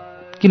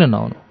 किन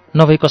नहुनु,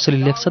 नभए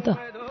कसैले लेख्छ त?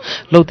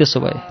 लौ त्यसो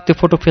भए त्यो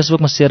फोटो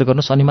फेसबुकमा सेयर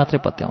गर्नुहोस्, अनि मात्रै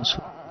पत्याउँछु।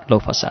 लौ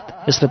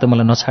फसाद, यसले त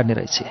मलाई नछाड्ने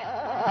रहेछ।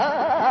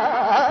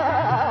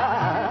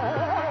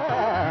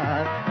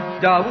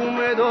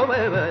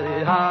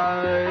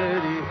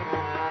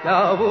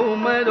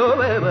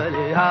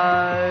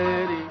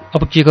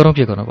 अब के गरौँ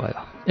भयो।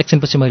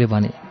 एकछिनपछि मैले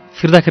भने,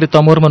 फिर्दाखेरि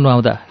तमोरमा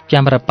नुहाउँदा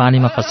क्यामेरा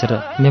पानीमा खसेर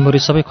मेमोरी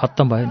सबै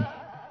खत्तम भयो नि।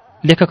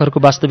 लेखकहरूको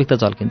वास्तविकता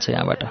झल्किन्छ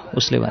यहाँबाट,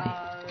 उसले भने।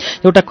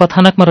 एउटा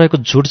कथानकमा रहेको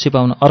झुट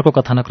छिपाउन अर्को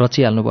कथानक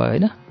रचिहाल्नु भयो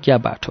होइन? क्या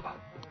बाठो।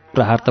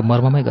 प्रहार त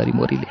मर्ममै गरी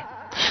मोरीले।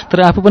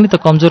 तर आफू पनि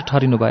त कमजोर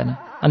ठहरिनु भएन।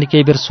 अनि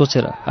केही बेर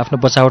सोचेर आफ्नो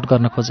बचावट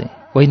गर्न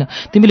खोजेँ। होइन,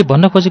 तिमीले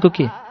भन्न खोजेको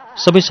के?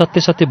 सबै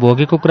सत्य सत्य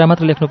भोगेको कुरा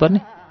मात्र लेख्नुपर्ने?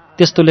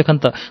 त्यस्तो लेखन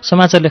त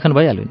समाचार लेखन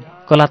भइहाल्यो नि।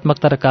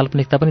 कलात्मकता र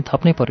काल्पनिकता पनि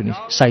थप्नै पर्यो नि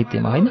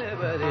साहित्यमा, होइन?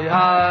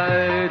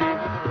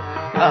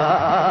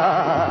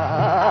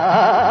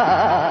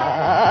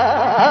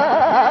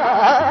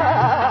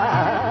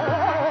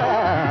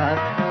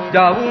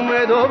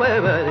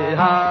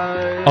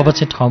 अब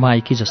चाहिँ ठाउँमा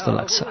आइकी जस्तो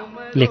लाग्छ।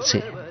 लेख्छे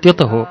त्यो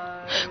त हो,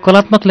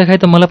 कलात्मक लेखाइ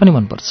त मलाई पनि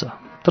मनपर्छ।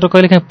 तर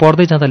कहिलेकाहीँ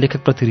पढ्दै जाँदा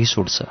लेखकप्रति रिस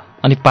उठ्छ,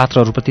 अनि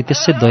पात्रहरूप्रति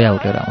त्यसै दया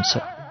उठेर आउँछ,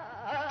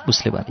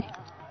 उसले भने।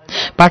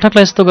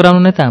 पाठकलाई यस्तो गराउनु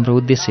नै त हाम्रो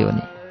उद्देश्य हो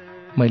नि,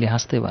 मैले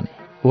हाँस्दै भने।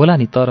 होला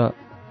नि, तर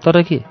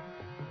के?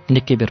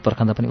 निकै बेर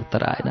पर्खँदा पनि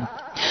उत्तर आएन।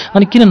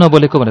 अनि किन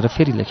नबोलेको भनेर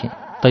फेरि लेखेँ,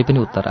 तैपनि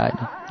उत्तर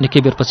आएन। निकै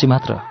बेरपछि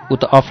मात्र ऊ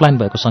त अफलाइन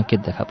भएको सङ्केत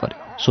देखा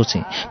पर्यो।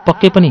 सोचेँ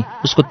पक्कै पनि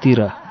उसको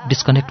तिर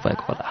डिस्कनेक्ट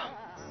भएको होला।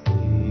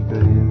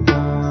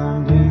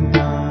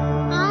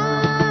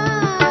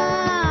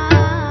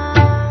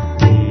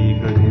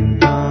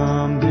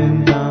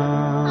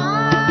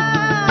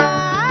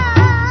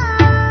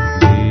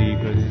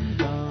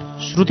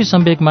 श्रुति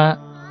सम्वेकमा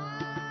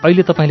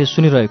अहिले तपाईँले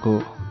सुनिरहेको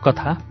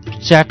कथा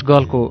च्याट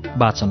गर्लको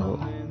वाचन हो।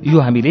 यो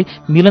हामीले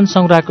मिलन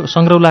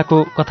सङ्ग्रौलाको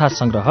कथा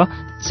सङ्ग्रह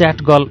च्याट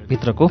गर्ल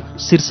भित्रको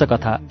शीर्ष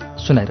कथा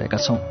सुनाइरहेका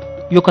छौँ।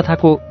 यो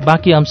कथाको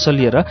बाँकी अंश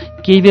लिएर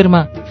केही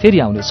बेरमा फेरि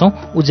आउनेछौँ।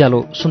 उज्यालो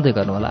सुन्दै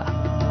गर्नुहोला।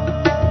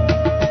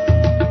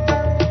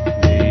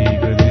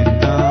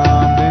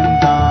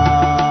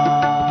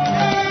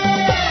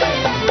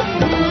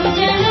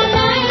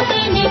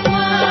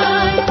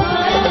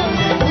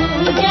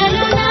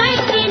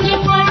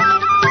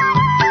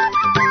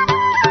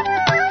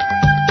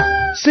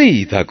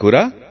 सीधा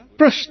कुरा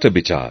प्रश्न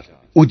विचार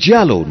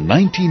उज्यालो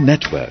 90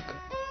 नेटवर्क।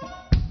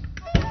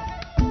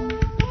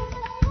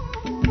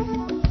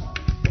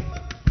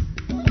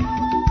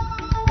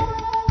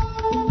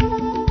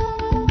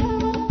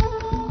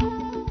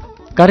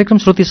 कार्यक्रम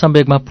श्रुति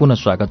सम्वेकमा पुनः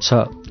स्वागत छ।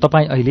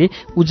 तपाईँ अहिले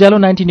उज्यालो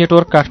 90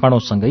 नेटवर्क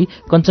काठमाडौँसँगै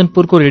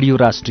कञ्चनपुरको रेडियो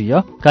राष्ट्रिय,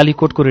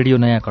 कालीकोटको रेडियो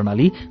नयाँ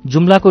कर्णाली,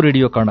 जुम्लाको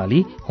रेडियो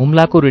कर्णाली,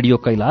 हुम्लाको रेडियो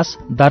कैलाश,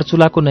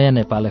 दार्चुलाको नयाँ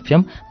नेपाल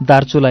एफएम,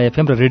 दार्चुला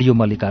एफएम र रेडियो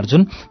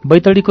मल्लिकार्जुन,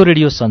 बैतडीको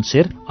radio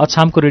Sanser,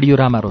 अछामको radio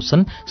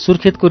Ramaroshan,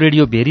 सुर्खेतको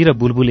radio very र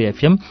बुलबुले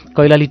एफएम,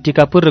 कैलाली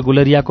टिकापुर र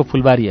गुलरियाको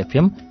फुलबारी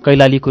एफएम,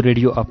 कैलालीको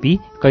रेडियो अपी,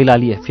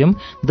 कैलाली एफएम,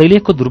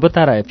 दैलेखको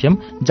ध्रुवतारा एफएम,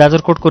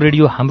 जाजरकोटको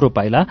रेडियो हाम्रो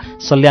पाइला,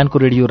 सल्यानको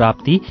रेडियो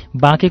राप्ती,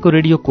 बाँकेको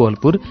radio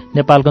Kohalpur,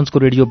 नेपालगञ्जको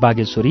radio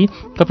Bageshwar, ढुङ्गेश्वरी,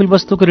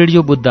 कपिलवस्तुको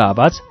radio Buddha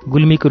आवाज,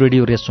 गुल्मीको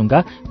रेडियो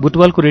रेसुङ्गा,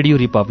 बुटवलको रेडियो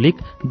रिपब्लिक,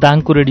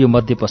 दाङको रेडियो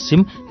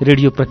मध्यपश्चिम,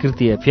 रेडियो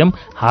प्रकृति एफएम,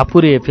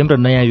 हापुरे एफएम र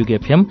नयाँ युग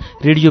FM,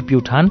 radio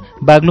Pyuthan,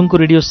 बागलुङको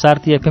radio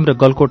सार्ती FM र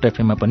गलकोट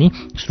एफएममा पनि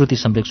श्रुति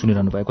सम्वेक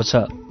सुनिरहनु भएको छ।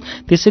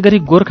 त्यसैगरी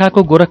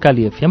गोरखाको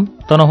गोरखकाली एफएम,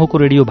 तनहुँको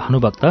radio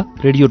Bhanubhakta,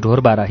 radio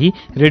Dhorbarahi,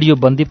 radio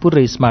Bandipur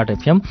र स्मार्ट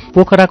एफएम,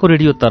 पोखराको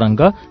रेडियो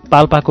तरंग,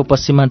 पाल्पाको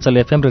पश्चिमाञ्चल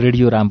एफएम र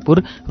रेडियो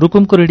रामपुर,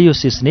 रुकुमको रेडियो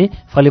सिस्ने,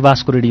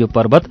 फलेवासको रेडियो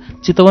पर्वत,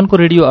 चितवनको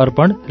रेडियो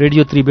अर्पण,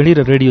 रेडियो त्रिवेणी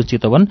र रेडियो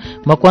चितवन,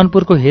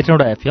 मकवानपुरको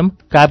हेटौँडा एफएम,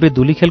 काभ्रे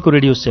धुलीखेलको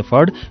रेडियो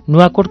सेफर्ड,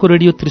 नुवाकोटको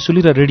रेडियो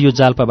त्रिशुली र रेडियो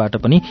जाल्पाबाट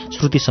पनि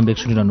श्रुति सम्वेक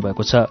सुनिरहनु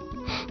भएको छ।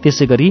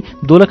 त्यसैगरी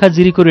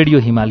दोलखाजिरीको रेडियो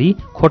हिमाली,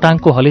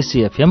 खोटाङको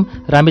हलेसी एफएम,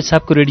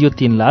 रामेछापको रेडियो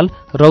तीनलाल,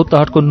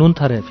 रौतहटको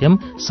नुनथर एफएम,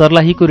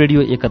 सर्लाहीको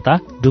रेडियो एकता,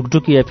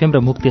 ढुकढुकी एफएम र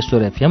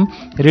Mukteshwar FM,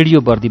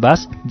 radio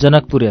Bardibas,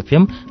 Janakpur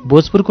FM,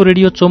 भोजपुरको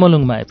radio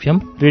Chomolungma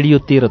FM, radio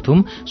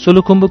Terhathum,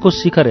 सोलुखुम्बुको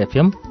शिखर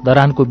एफएम,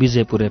 धरानको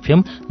विजयपुर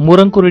एफएम,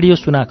 मोरङको रेडियो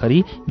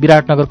सुनाखरी,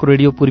 विराटनगरको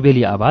रेडियो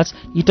पूर्वेली आवाज,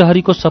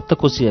 इटहरीको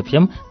सप्तकोशी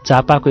एफएम,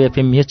 झापाको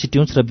एफएम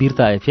मेचिट्युन्स र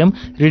बिर्ता एफएम,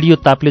 रेडियो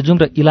ताप्लेजुङ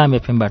र इलाम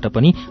एफएमबाट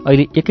पनि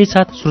अहिले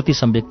एकैसाथ श्रुति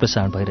सम्वेक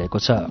प्रसारण भइरहेको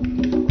छ।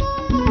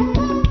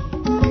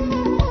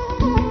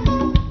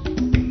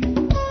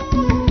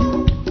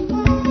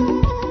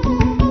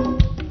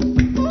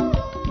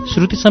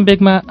 श्रुति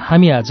सम्वेकमा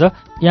हामी आज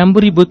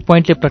याम्बुरी बुक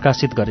पोइन्टले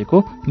प्रकाशित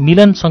गरेको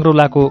मिलन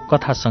संग्रौलाको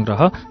कथा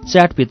संग्रह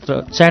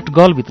च्याट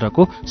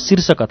गर्लभित्रको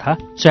शीर्ष कथा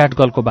च्याट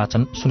गर्लको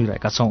वाचन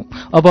सुनिरहेका छौं।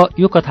 अब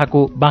यो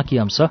कथाको बाँकी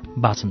अंश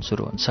वाचन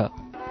सुरु हुन्छ।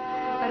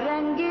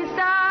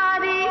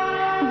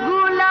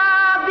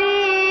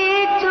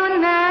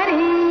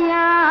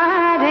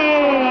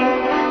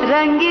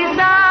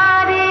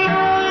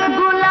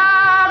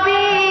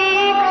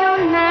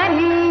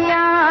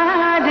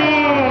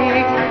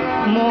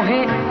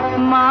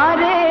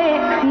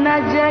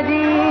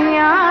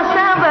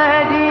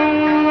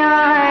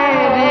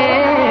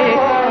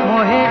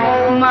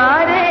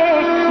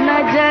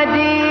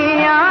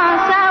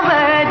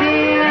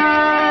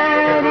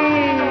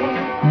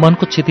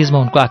 मनको क्षितिजमा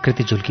उनको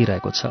आकृति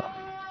झुल्किरहेको छ।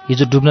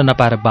 हिजो डुब्न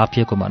नपाएर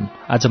बाफिएको मन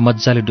आज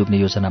मज्जाले डुब्ने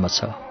योजनामा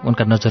छ।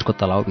 उनका नजरको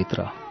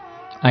तलाउभित्र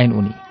आइन्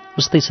उनी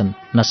उस्तै छन्,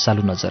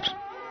 नसालु नजर।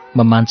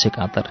 म मान्छे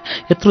काँतर,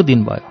 यत्रो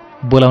दिन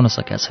भयो बोलाउन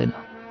सकेका छैन।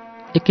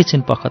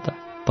 एकैछिन पख त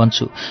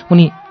भन्छु,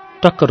 उनी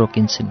टक्क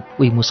रोकिन्छन्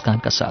उही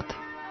मुस्कानका साथ।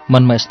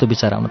 मनमा यस्तो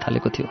विचार आउन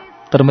थालेको थियो,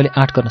 तर मैले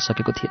आँट गर्न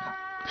सकेको थिएन।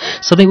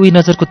 सधैँ उही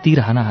नजरको तीर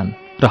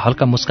हानाहान र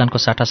हल्का मुस्कानको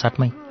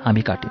साटासाटमै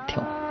हामी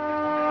काटिन्थ्यौं।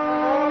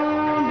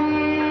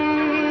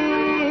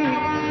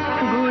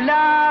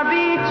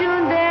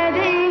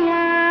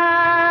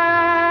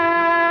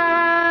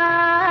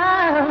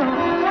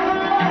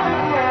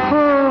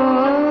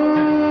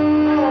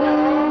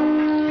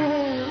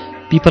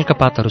 पिपलका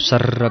पातहरू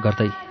सर्र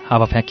गर्दै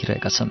हावा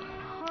फ्याँकिरहेका छन्।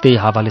 त्यही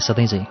हावाले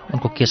सधैँझै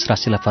उनको केश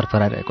राशिलाई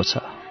फरफराइरहेको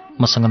छ।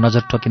 मसँग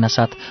नजर ठोकिन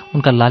साथ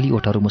उनका लाली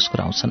ओठहरू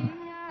मुस्कुराउँछन्।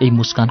 यही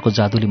मुस्कानको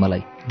जादुले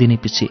मलाई दिनै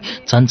पछि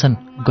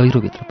झन्झन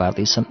गहिरोभित्र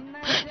पार्दैछन्।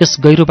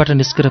 यस गहिरोबाट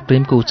निस्केर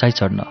प्रेमको उचाइ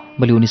चढ्न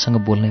मैले उनीसँग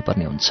बोल्नै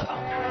पर्ने हुन्छ।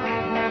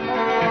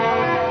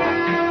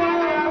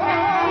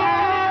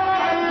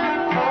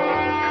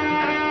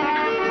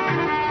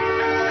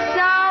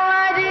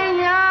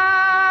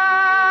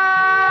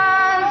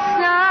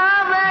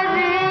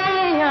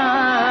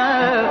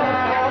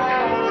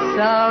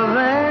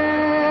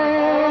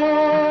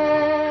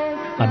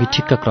 हामी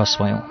ठिक्क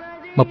क्रस भयौँ।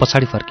 म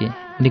पछाडि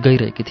फर्केँ, उनी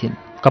गइरहेकी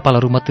थिइन्।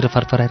 कपालहरू मतिर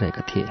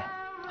फरफराइरहेका थिए।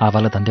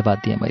 हावालाई धन्यवाद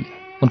दिएँ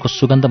मैले, उनको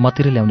सुगन्ध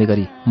मतिर ल्याउने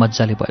गरी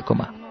मज्जाले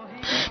भएकोमा।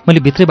 मैले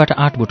भित्रैबाट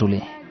आँट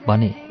बुटुलेँ,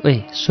 भने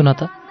ओए सुन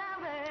त।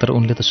 तर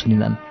उनले त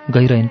सुनिनन्,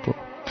 गइरहेन् पो।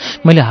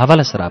 मैले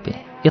हावालाई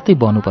सरापेँ, यतै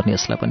बहनुपर्ने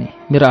यसलाई पनि,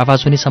 मेरो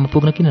आवाज उनीसम्म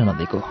पुग्न किन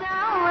नदिएको।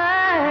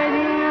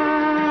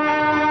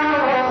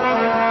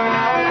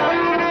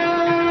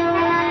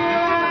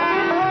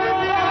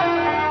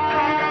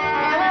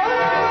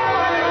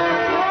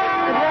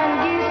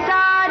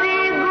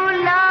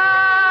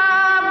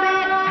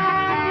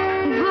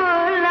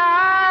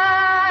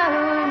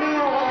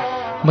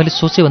 मैले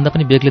सोचेभन्दा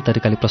पनि बेग्लै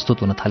तरिकाले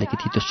प्रस्तुत हुन थालेकी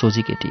थिए त्यो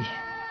सोझी केटी।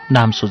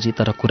 नाम सोझी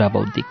तर कुरा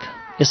बौद्धिक।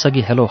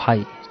 यसअघि हेलो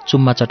हाई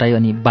चुम्मा चटाई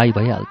अनि बाई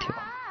भइहाल्थ्यो।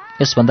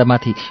 यसभन्दा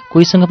माथि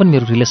कोहीसँग पनि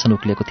मेरो रिलेसन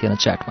उक्लिएको थिएन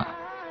च्याटमा।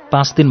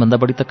 5 दिनभन्दा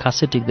बढी त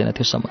खासै टिक्दैन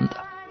थियो सम्बन्ध।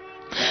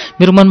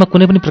 मेरो मनमा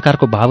कुनै पनि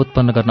प्रकारको भाव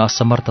उत्पन्न गर्न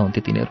असमर्थ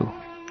हुन्थे तिनीहरू।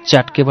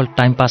 च्याट केवल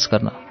टाइम पास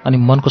गर्न अनि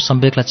मनको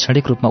सम्वेकलाई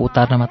क्षणिक रूपमा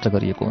उतार्न मात्र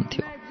गरिएको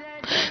हुन्थ्यो।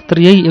 तर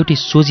यही एउटी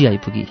सोझी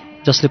आइपुगी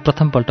जसले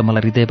प्रथमपल्ट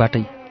मलाई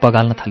हृदयबाटै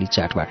पगाल्न थाली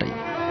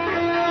च्याटबाटै।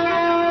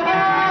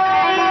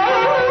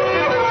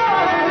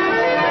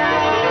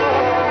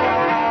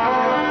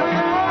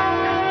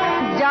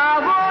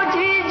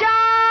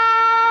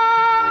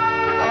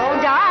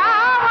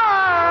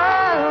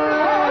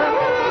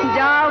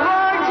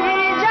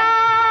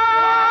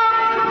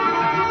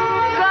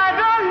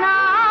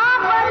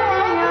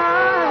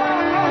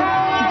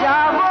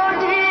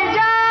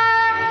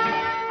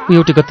 ऊ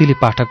एउटी गतिले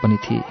पाठक पनि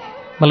थिए।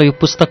 मलाई यो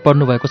पुस्तक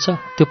पढ्नु भएको छ,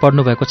 त्यो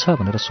पढ्नु भएको छ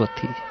भनेर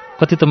सोध्थे।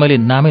 कति त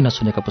मैले नामै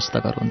नसुनेका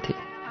पुस्तकहरू हुन्थे।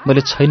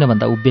 मैले छैन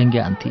भन्दा ऊ व्यङ्ग्य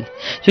हान्थे।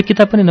 यो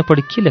किताब पनि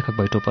नपढी के लेखक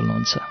भई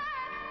टोपल्नुहुन्छ?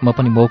 म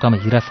पनि मौकामा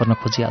हिरा फर्न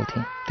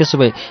खोजिहाल्थेँ। त्यसो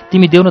भए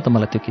तिमी देऊ न त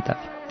मलाई त्यो किताब,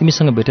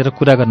 तिमीसँग भेटेर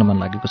कुरा गर्न मन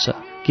लागेको छ,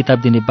 किताब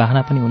दिने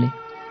बाहना पनि हुने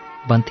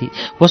भन्थे।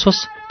 होस् होस्,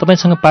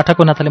 तपाईँसँग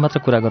पाठकको नाताले मात्र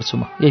कुरा गर्छु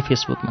म, यही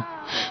फेसबुकमा।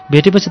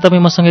 भेटेपछि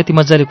तपाईँ मसँग यति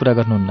मजाले कुरा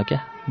गर्नुहुन्न क्या?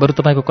 बरु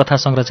तपाईँको कथा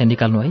सङ्ग्रह चाहिँ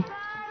निकाल्नु है।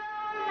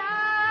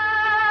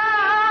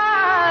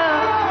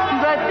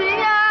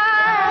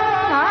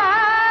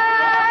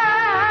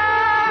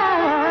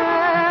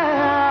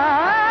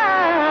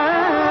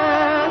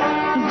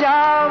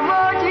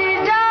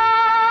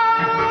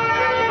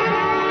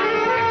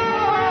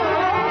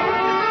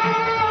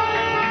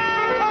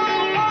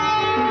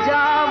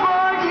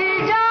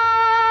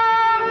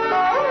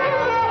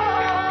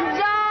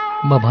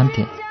 म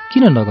भन्थेँ,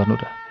 किन नगर्नु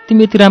र,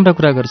 तिमी यति राम्रा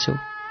कुरा गर्छौ,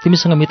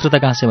 तिमीसँग मित्रता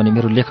गाँस्यो भने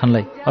मेरो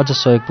लेखनलाई अझ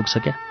सहयोग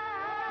पुग्छ क्या?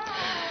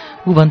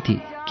 ऊ भन्थे,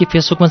 के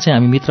फेसबुकमा चाहिँ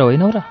हामी मित्र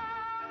होइनौ र?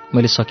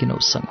 मैले सकिनँ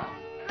उससँग,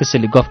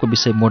 त्यसैले गफको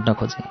विषय मोड्न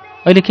खोजेँ।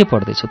 अहिले के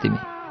पढ्दैछौ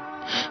तिमी?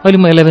 अहिले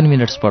म 11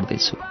 मिनट्स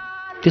पढ्दैछु।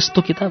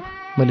 त्यस्तो किताब?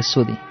 मैले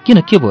सोधेँ।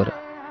 किन, के भयो र?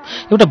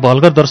 एउटा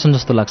भल्गर दर्शन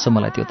जस्तो लाग्छ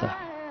मलाई त्यो त।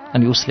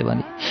 अनि उसले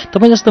भने,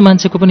 तपाईँ जस्तो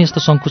मान्छेको पनि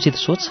यस्तो सङ्कुचित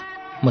सोच?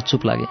 म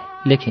चुप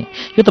लागेँ।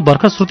 लेखेँ, यो त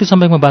भर्खर श्रुति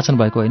सम्वेकमा वाचन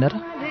भएको होइन र?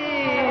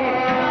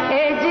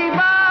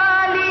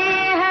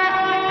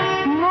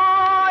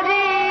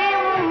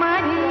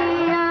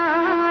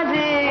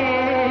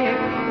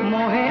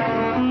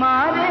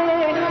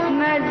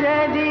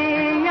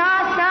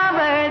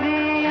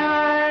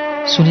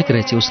 सुनेको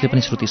रहेछ उसले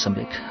पनि श्रुति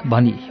सम्वेक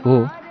भनी।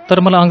 हो, तर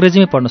मलाई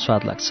अङ्ग्रेजीमै पढ्न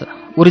स्वाद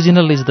लाग्छ,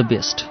 ओरिजिनल इज द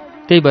बेस्ट।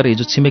 त्यही भएर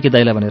हिजो छिमेकी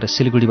दाइला भनेर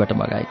सिलगढीबाट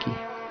मगाए कि।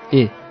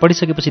 ए,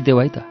 पढिसकेपछि देऊ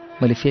है त,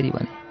 मैले फेरि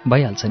भने।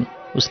 भइहाल्छ नि,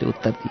 उसले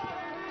उत्तर दिए।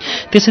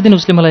 त्यसै दिन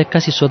उसले मलाई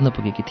एक्कासी सोध्न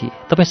पुगेकी थिए,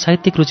 तपाईँ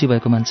साहित्यिक रुचि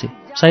भएको मान्छे,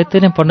 साहित्य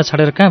नै पढ्न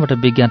छाडेर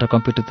कहाँबाट विज्ञान र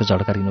कम्प्युटर त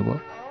झड्कारिनु भयो?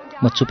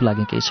 म चुप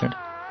लागेँ केही क्षण,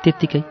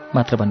 त्यत्तिकै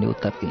मात्र भन्ने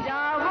उत्तर दिएँ।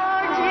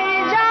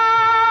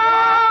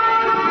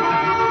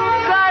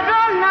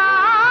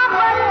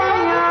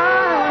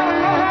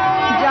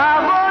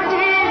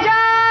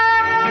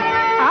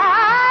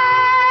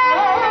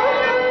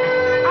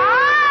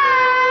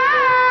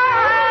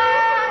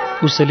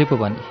 उसैले पो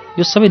भने,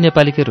 यो सबै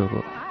नेपालीकै रोग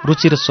हो,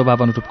 रुचि र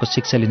स्वभाव अनुरूपको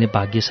शिक्षा लिने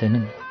भाग्य छैन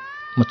नि।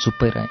 म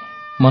चुप्पै रहेँ।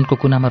 मनको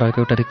कुनामा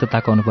रहेको एउटा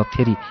रिक्तताको अनुभव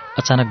फेरि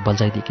अचानक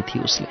बल्झाइदिएकी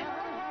थिए उसले।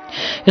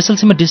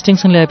 एसएलसीमा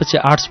डिस्टिङसन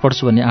ल्याएपछि आर्ट्स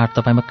पढ्छु भन्ने आँट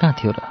तपाईँमा कहाँ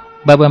थियो र?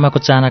 बाबुआमाको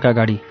चाहनाका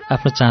अगाडि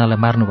आफ्नो चाहनालाई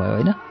मार्नुभयो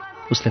होइन?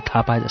 उसले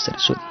थाहा पाए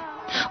जसरी सोधे।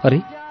 अरे,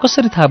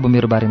 कसरी थाहा भयो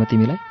मेरो बारेमा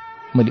तिमीलाई?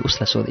 मैले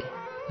उसलाई सोधेँ।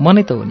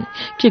 मनै त हो नि,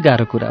 के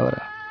गाह्रो कुरा हो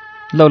र?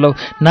 लौ लौ,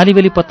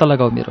 नालीबेली पत्ता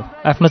लगाऊ मेरो,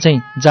 आफ्नो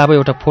चाहिँ जाबो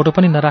एउटा फोटो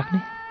पनि नराख्ने।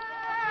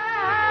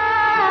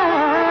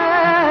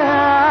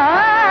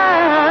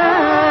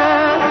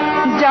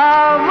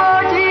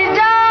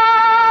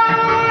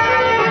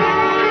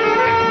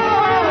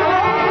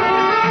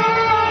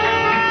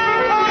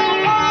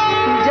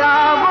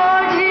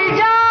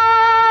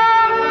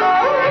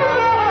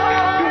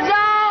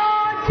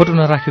 फोटो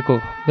नराखेको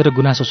मेरो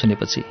गुनासो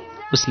सुनेपछि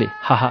उसले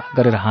हाहा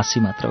गरेर हाँसी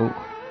मात्र हो।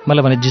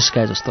 मलाई भने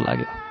जिस्काए जस्तो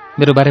लाग्यो।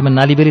 मेरो बारेमा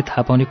नालीबेली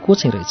थाहा पाउने को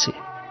चाहिँ रहेछ?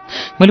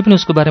 मैले पनि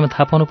उसको बारेमा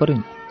थाहा पाउनु पर्यो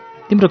नि।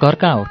 तिम्रो घर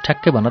कहाँ हो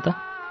ठ्याक्कै भन त?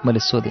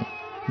 मैले सोधेँ।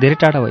 धेरै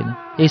टाढा होइन,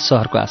 यही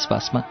सहरको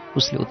आसपासमा,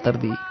 उसले उत्तर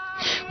दिए।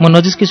 म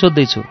नजिकै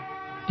सोध्दैछु,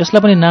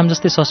 यसलाई पनि नाम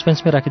जस्तै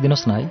सस्पेन्समै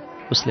राखिदिनुहोस् न है,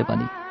 उसले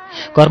भने।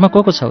 घरमा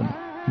को छौ नि?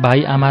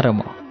 भाइ, आमा र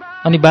म।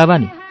 अनि बाबा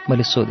नि?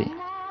 मैले सोधेँ।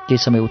 केही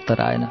समय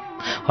उत्तर आएन।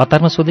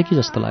 हतारमा सोधेँ कि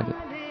जस्तो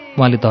लाग्यो।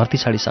 उहाँले धरती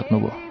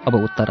छाडिसक्नुभयो। अब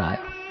उत्तर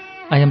आयो।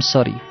 आई एम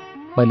सरी,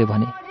 मैले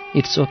भने।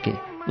 इट्स ओके,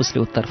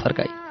 उसले उत्तर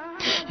फर्काई।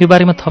 यो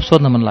बारेमा थप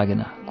सोध्न मन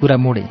लागेन, कुरा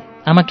मोडे।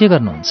 आमा के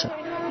गर्नुहुन्छ?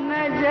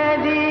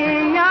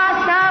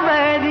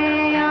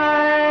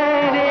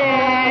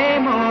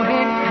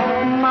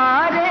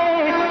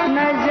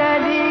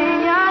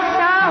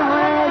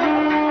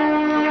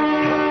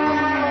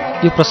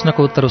 यो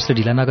प्रश्नको उत्तर उसले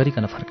ढिला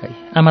नगरिकन फर्काई।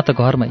 आमा त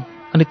घरमै।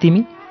 अनि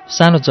तिमी?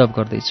 सानो जब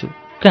गर्दैछु।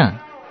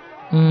 कहाँ?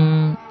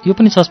 यो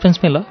पनि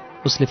सस्पेन्समै ल,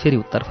 उसले फेरि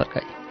उत्तर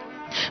फर्काई।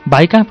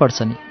 भाइ कहाँ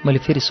पढ्छ नि? मैले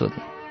फेरि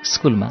सोधेँ।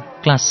 स्कुलमा,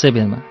 क्लास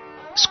 7मा।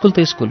 स्कुल त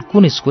स्कुल,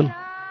 कुन स्कुल?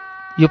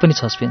 यो पनि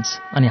सस्पेन्स।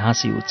 अनि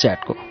हाँसी ऊ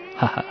च्याटको।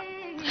 हाहा।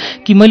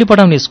 कि मैले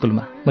पढाउने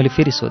स्कुलमा? मैले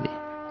फेरि सोधेँ।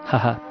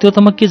 हाहा, त्यो त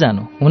म के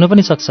जानु, हुन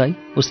पनि सक्छ है,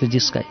 उसले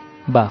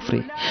जिस्काई। बाफ्रे,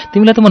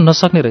 तिमीलाई त म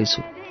नसक्ने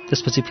रहेछु।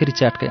 त्यसपछि फेरि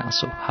च्याटकै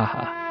हाँसो।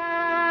 हाहा।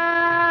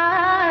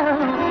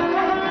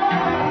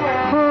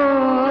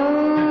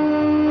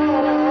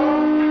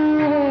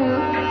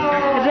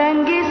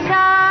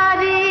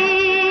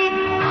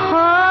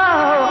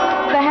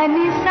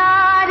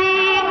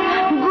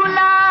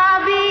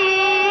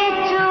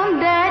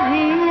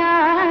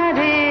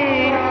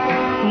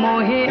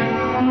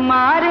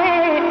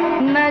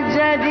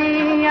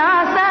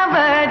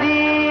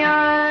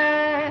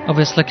 अब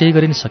यसलाई केही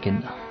गरि नै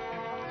सकिन्न।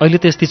 अहिले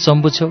त यस्तै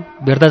चम्बु छेउ,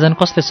 भेट्दा जान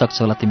कसले सक्छ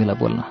होला तिमीलाई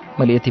बोल्न?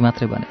 मैले यति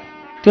मात्रै भने।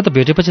 त्यो त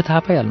भेटेपछि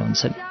थाहा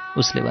पाइहाल्नुहुन्छ नि,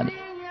 उसले भने।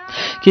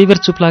 केही बेर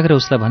चुप लागेर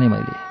उसलाई भने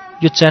मैले,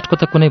 यो च्याटको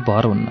त कुनै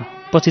भर हुन्न,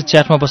 पछि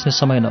च्याटमा बस्ने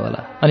समय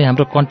नहोला, अनि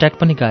हाम्रो कन्ट्याक्ट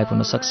पनि गायब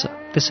हुन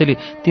सक्छ,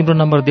 त्यसैले तिम्रो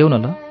नम्बर देऊ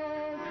न ल।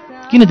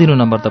 किन दिनु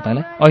नम्बर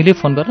तपाईँलाई? अहिले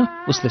फोन गर्न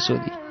उसले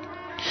सोधी।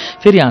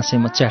 फेरि हाँसेँ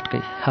म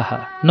च्याटकै।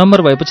 हाहा,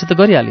 नम्बर भएपछि त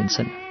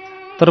गरिहालिन्छ नि।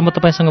 तर म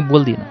तपाईँसँग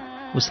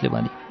बोल्दिनँ उसले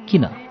भने।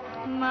 किन?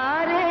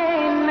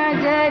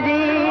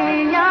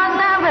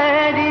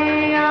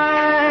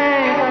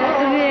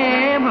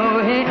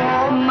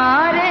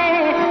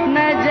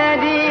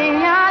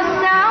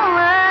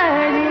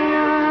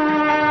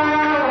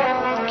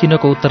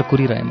 किनको उत्तर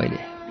कुरिरहेँ मैले।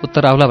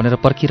 उत्तर आउला भनेर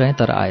पर्खिरहेँ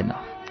तर आएन।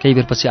 केही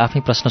बेरपछि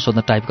आफै प्रश्न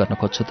सोध्न टाइप गर्न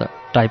खोज्छु त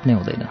टाइप नै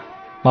हुँदैन।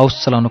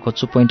 माउस चलाउन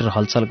खोज्छु, पोइन्टर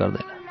हलचल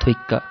गर्दैन।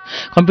 थुइक्क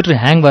कम्प्युटर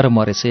ह्याङ भएर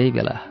मरेछ। यही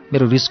बेला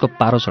मेरो रिसको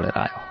पारो छोडेर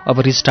आयो। अब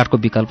रिस्टार्टको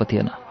विकल्प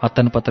थिएन।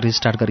 हत्तनपत्त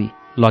रिस्टार्ट गरी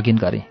लगइन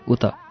गरेँ। ऊ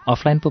त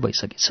अफलाइन पो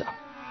भइसकेछ।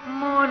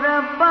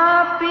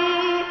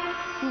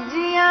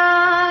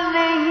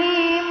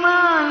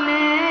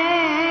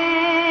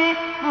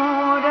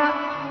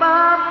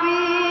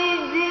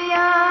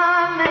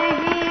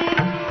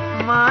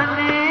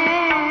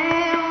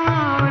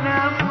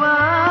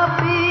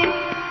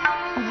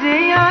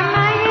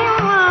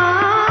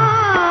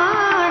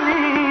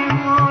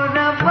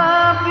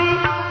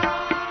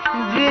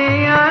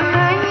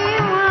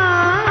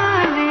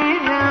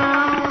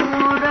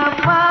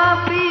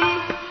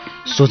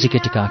 सोझी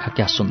केटीका आँखा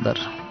क्या सुन्दर,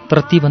 तर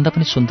तीभन्दा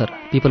पनि सुन्दर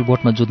पिपल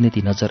बोटमा जुझ्ने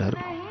ती नजरहरू।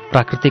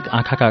 प्राकृतिक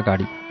आँखाका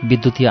अगाडि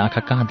विद्युतीय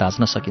आँखा कहाँ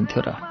दाज्न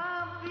सकिन्थ्यो र?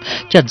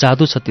 क्या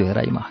जादु छ त्यो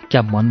हेराइमा,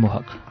 क्या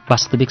मनमोहक।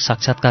 वास्तविक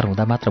साक्षात्कार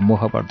हुँदा मात्र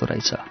मोह बढ्दो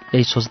रहेछ।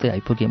 यही सोच्दै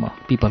आइपुगेँ म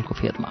पिपलको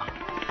फेदमा।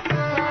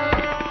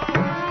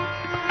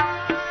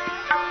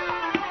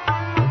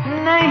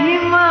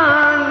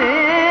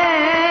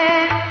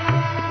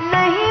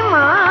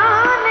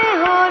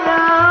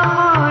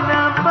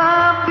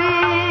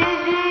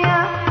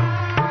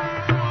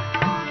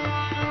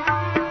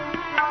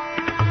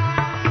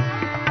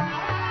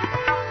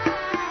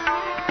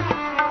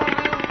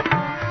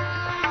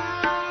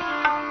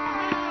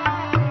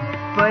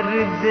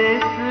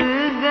 परदेस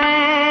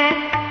गए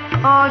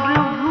और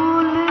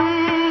भूल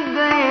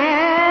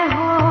गए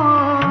हो,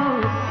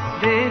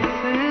 देश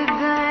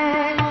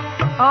गए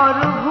और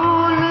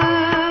भूल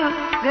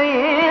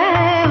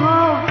गए हो,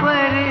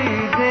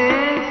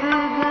 परदेस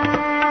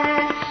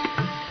गए।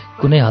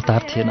 कुनै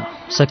हतार थिएन।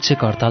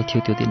 शैक्षिक हडताल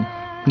थियो त्यो दिन।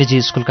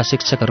 निजी स्कुलका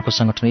शिक्षकहरूको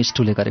सङ्गठन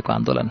स्टुले गरेको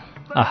आन्दोलन।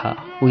 आहा,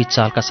 उही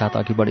चालका साथ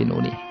अघि बढिनु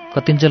उनी।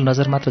 कतिन्जेल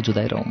नजर मात्र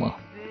जुदाइरहँ म।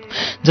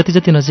 जति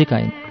जति नजिक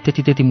आइन्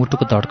त्यति त्यति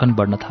मुटुको धड्कन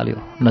बढ्न थाल्यो।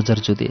 नजर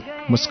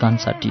जुधे, मुस्कान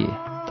साटिए,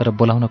 तर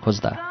बोलाउन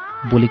खोज्दा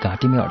बोली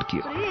घाँटीमै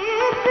अड्कियो।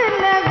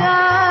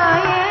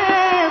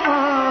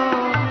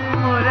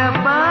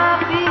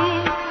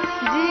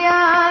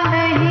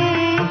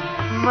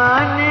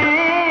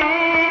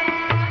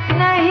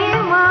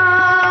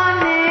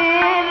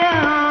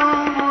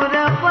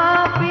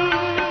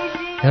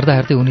 हेर्दा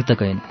हेर्दै उनी त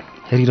गइन्।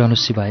 हेरिरहनु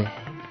सिवाय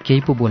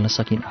केही पो बोल्न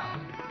सकिनँ।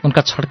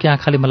 उनका छड्के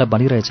आँखाले मलाई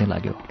भनिरहे चाहिँ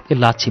लाग्यो, ए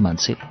लाछी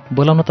मान्छे,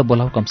 बोलाउन त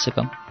बोलाऊ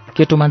कमसेकम।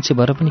 केटो मान्छे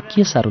भएर पनि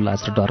के साह्रो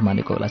लाज र डर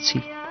मानेको होला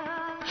छि।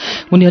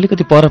 उनी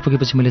अलिकति पर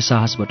पुगेपछि मैले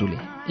साहस बटुले,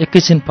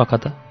 एकैछिन पख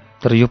त।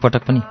 तर यो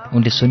पटक पनि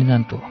उनले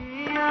सुनिनन् पो।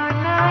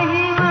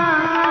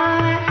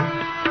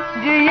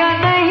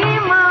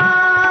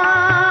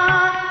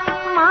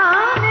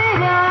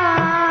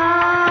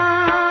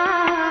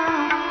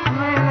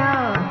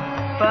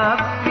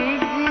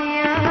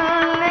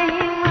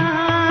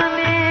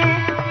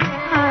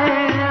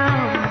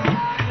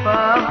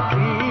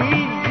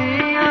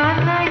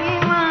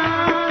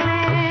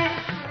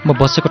 म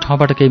बसेको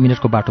ठाउँबाट केही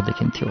मिनटको बाटो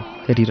देखिन्थ्यो।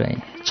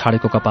 हेरिरहेँ।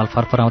 छाडेको कपाल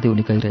फरफराउँदै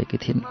उनी गइरहेकी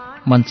थिइन्।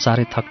 मन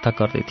चारै थकथक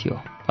गर्दै थियो।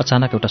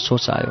 अचानक एउटा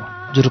सोच आयो।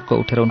 जुरुक्क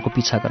उठेर उनको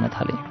पिछा गर्न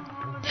थालेँ।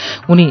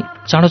 उनी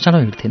चाँडो चाँडो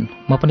हिँड्थिन्,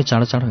 म पनि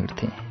चाँडो चाँडो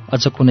हिँड्थेँ।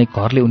 अझ कुनै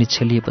घरले उनी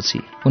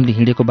छेलिएपछि उनले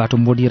हिँडेको बाटो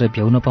मोडिएर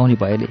भ्याउ नपाउने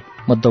भएले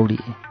म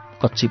दौडिएँ।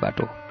 कच्ची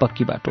बाटो,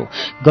 पक्की बाटो,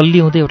 गल्ली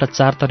हुँदै एउटा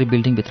 4 तरे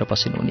बिल्डिङभित्र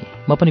पसिन् उनी।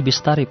 म पनि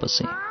बिस्तारै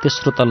पसेँ।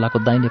 तेस्रो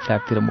तल्लाको दाहिने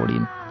फ्ल्याटतिर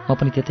मोडिन्। म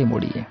पनि त्यतै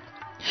मोडिएँ।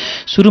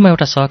 सुरुमा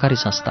एउटा सहकारी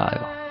संस्था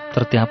आयो,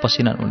 तर त्यहाँ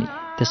पसिनन् उनी।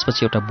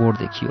 त्यसपछि एउटा बोर्ड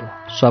देखियो,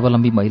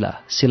 स्वावलम्बी महिला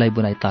सिलाइ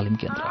बुनाइ तालिम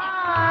केन्द्र।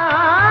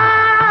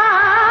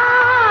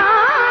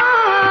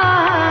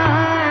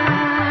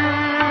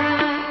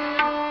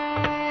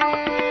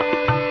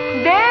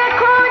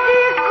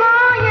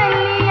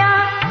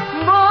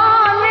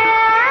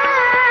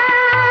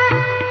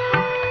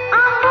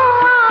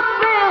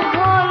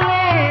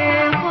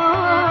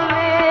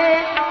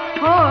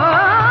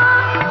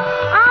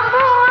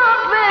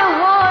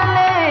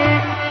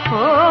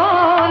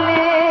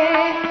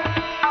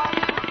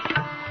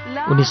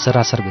 उनी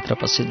सरासर भित्र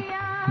पसिन्।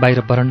 बाहिर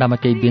बरन्डामा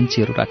केही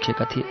बेन्चीहरू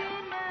राखिएका थिए।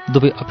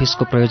 दुवै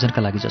अफिसको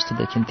प्रयोजनका लागि जस्तो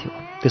देखिन्थ्यो।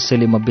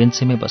 त्यसैले म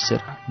बेन्चीमै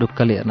बसेर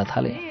ढुक्कले हेर्न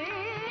थालेँ।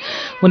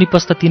 उनी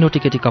पस्दा तीनवटी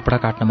केटी कपडा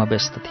काट्नमा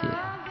व्यस्त थिए।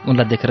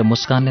 उनलाई देखेर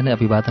मुस्कानले नै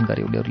अभिवादन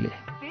गरे उनीहरूले।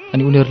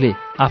 अनि उनीहरूले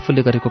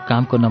आफूले गरेको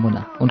कामको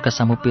नमुना उनका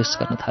सामु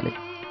पेश गर्न थाले।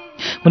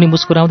 उनी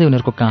मुस्कुराउँदै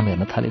उनीहरूको काम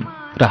हेर्न थालिन्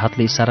र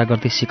हातले इसारा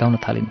गर्दै सिकाउन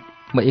थालिन्।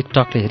 म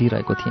एकटकले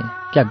हेरिरहेको थिएँ।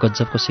 क्या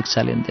गजबको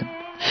शिक्षा लेनदेन।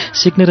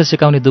 सिक्ने र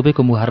सिकाउने दुवैको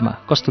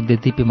मुहारमा कस्तो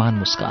देदीप्यमान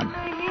मुस्कान।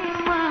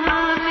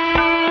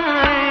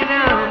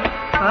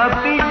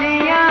 पापी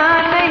जिया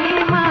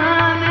नहीं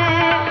माने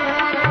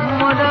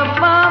मोरा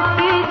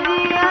पापी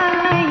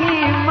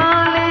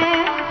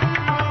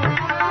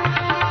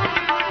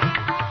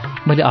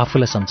मैले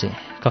आफूलाई सम्झेँ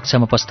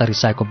कक्षामा पस्दा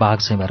रिसाएको बाघ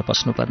चाहिँ भएर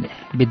बस्नुपर्ने,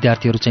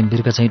 विद्यार्थीहरू चाहिँ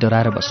मृग चाहिँ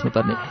डराएर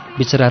बस्नुपर्ने,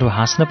 बिचराहरू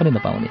हाँस्न पनि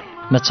नपाउने,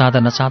 नचाहँदा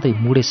नचाहँदै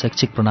मुडे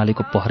शैक्षिक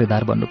प्रणालीको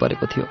पहरेदार बन्नु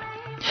परेको थियो।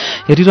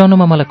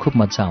 हेरिरहनुमा मलाई खुब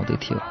मजा आउँदै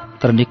थियो,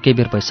 तर निकै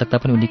बेर भइसक्दा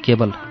पनि उनी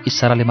केवल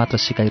इसाराले मात्र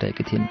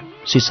सिकाइरहेकी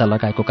थिइन्। सिसा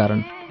लगाएको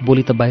कारण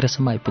बोली त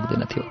बाहिरसम्म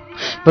आइपुग्दैन थियो,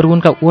 बरु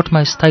उनका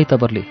ओठमा स्थायी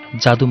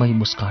तवरले जादुमयी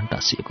मुस्कान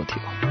टाँसिएको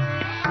थियो।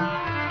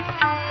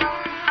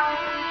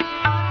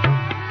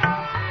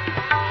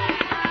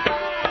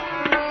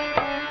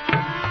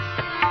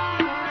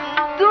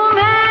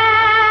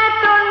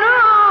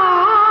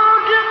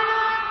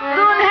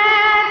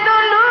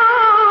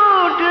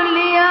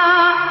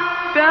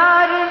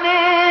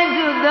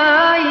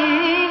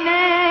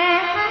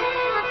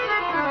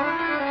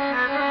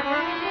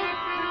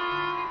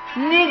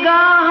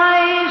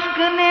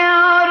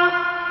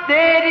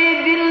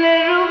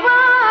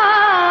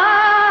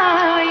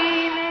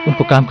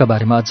 उनको कामका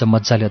बारेमा अझ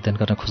मजाले अध्ययन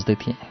गर्न खोज्दै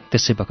थिएँ।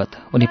 त्यसै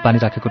बखत उनी पानी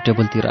राखेको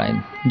टेबलतिर आइन्,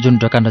 जुन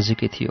ढोका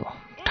नजिकै थियो।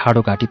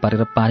 ठाडो घाँटी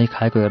पारेर पानी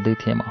खाएको हेर्दै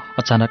थिएँ म।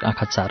 अचानक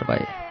आँखा चार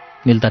भए।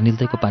 निल्दा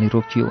निल्दैको पानी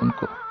रोकियो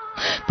उनको।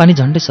 पानी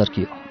झन्डै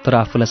सर्कियो, तर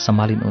आफूलाई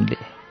सम्हालिन् उनले।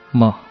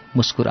 म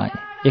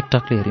मुस्कुराएँ।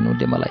 एकटकले हेरिन्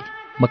उनले मलाई।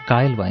 म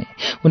कायल भएँ।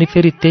 उनी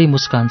फेरि त्यही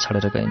मुस्कान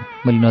छडेर गइन्,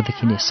 मैले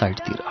नदेखिने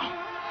साइडतिर।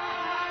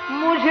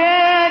 मुझे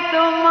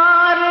तो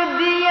मार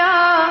दिया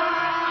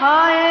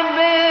हाय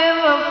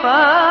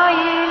बेवफाई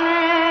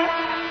ने,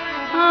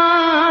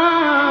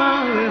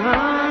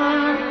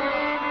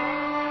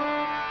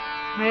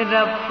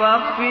 मेरा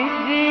पापी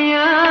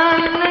जिया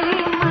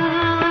नहीं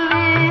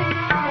माने,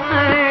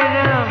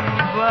 मेरा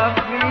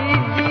पापी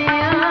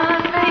जिया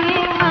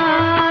नहीं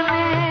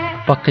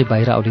माने। पक्कै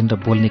बाहिर आउलिन् र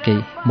बोल्ने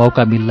केही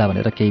मौका मिल्ला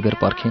भनेर केही बेर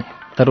पर्खेँ,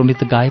 तर उनी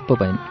त गायब पो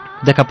भइन्।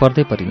 देखा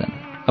पर्दै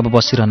परिनन्। अब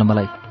बसिरहन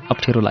मलाई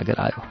अप्ठ्यारो लागेर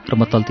आयो र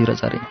म तलतिर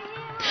झरेँ।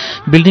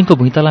 बिल्डिङको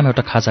भुइँतलामा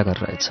एउटा खाजा घर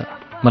रहेछ।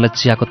 मलाई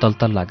चियाको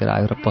तलतल लागेर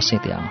आयो र पसेँ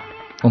त्यहाँ।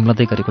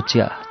 उम्लदै गरेको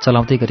चिया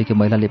चलाउँदै गरेकी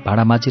महिलाले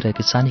भाँडा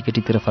माझिरहेकी सानी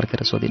केटीतिर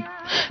फर्केर सोधिन्,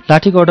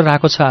 लाठीको अर्डर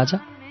आएको छ आज?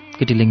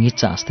 केटीले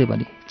ङिच्चा हाँस्दै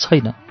भनी,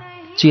 छैन।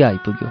 चिया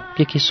आइपुग्यो।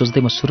 के सोच्दै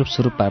म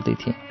सुरुप पार्दै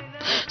थिएँ।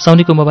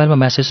 साउनीको मोबाइलमा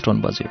म्यासेज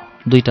टोन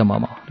बज्यो। 2टा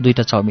मोमो,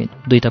 2टा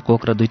चाउमिन, 2टा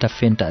कोक र 2टा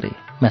फेन्टा रे।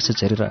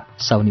 म्यासेज हेरेर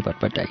साउनी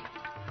पटपटाई।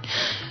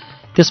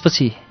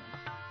 त्यसपछि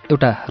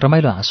एउटा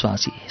रमाइलो हाँसो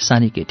हाँसी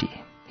सानी केटी,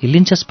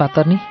 हिल्लिन्छस्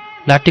पातर्नी,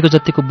 लाठीको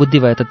जतिको बुद्धि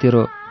भए त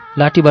तेरो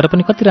लाठी भएर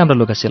पनि कति राम्रो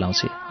लुगा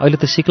सिलाउँछे, अहिले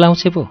त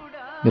सिक्लाउँछे पो।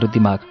 मेरो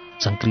दिमाग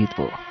झङ्कृत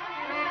भयो।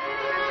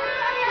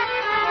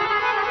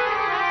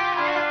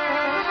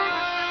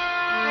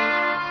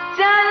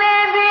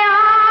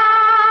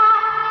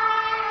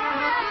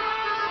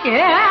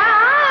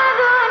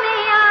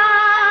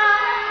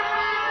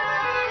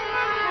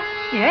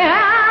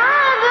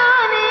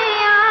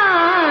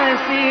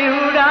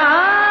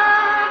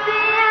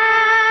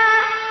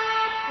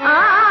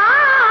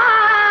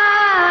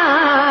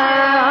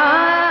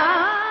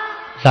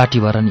 लाठी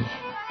भरनी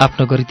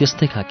आफ्नो गरी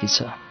त्यस्तै खाकी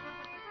छ,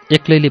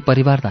 एक्लैले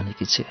परिवार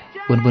धानेकी छे।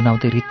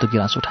 गुनगुनाउँदै रित्तो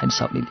गिलास उठाइन्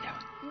साउलीले।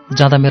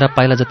 जाँदा मेरा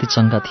पाइला जति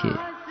चङ्गा थिए,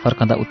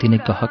 फर्कँदा उति नै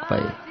गहक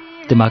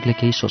भए। दिमागले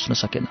केही सोच्न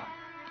सकेन,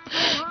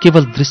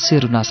 केवल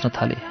दृश्यहरू नाच्न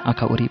थाले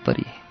आँखा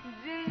वरिपरि।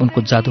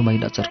 उनको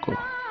जादुमय नजरको,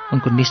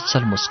 उनको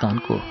निश्चल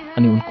मुस्कानको,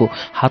 अनि उनको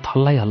हात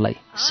हल्लाई हल्लाई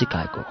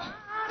सिकाएको।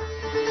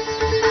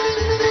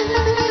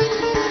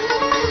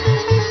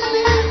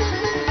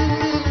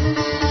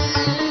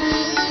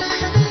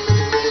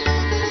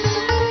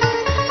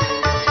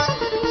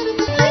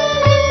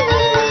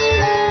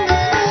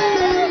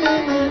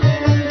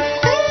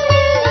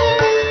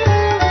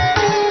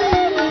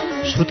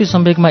 श्रुति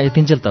सम्वेकमा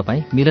यतिन्जेल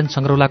तपाईँ मिलन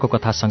सङ्ग्रौलाको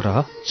कथा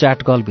सङ्ग्रह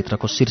च्याट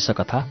गर्लभित्रको शीर्ष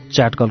कथा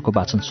च्याट गर्लको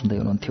वाचन सुन्दै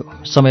हुनुहुन्थ्यो।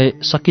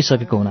 समय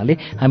सकिसकेको हुनाले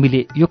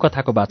हामीले यो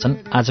कथाको वाचन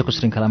आजको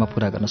श्रृङ्खलामा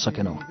पूरा गर्न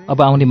सकेनौँ।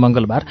 अब आउने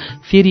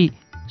मङ्गलबार फेरि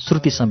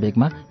श्रुति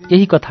सम्वेकमा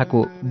यही कथाको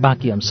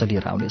बाँकी अंश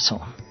लिएर आउनेछौँ।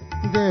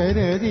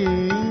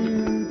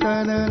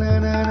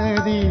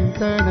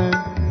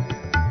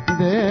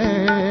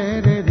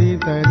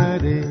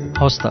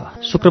 हवस् त,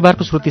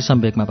 शुक्रबारको श्रुति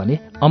सम्वेकमा भने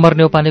अमर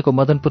न्यौपानेको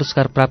मदन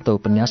पुरस्कार प्राप्त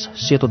उपन्यास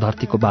सेतो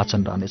धरतीको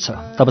वाचन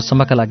रहनेछ।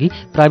 तबसम्मका लागि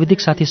प्राविधिक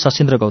साथी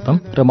सशिन्द्र गौतम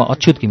र म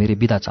अच्युत घिमिरे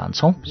बिदा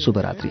चाहन्छौँ।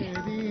 शुभरात्रि।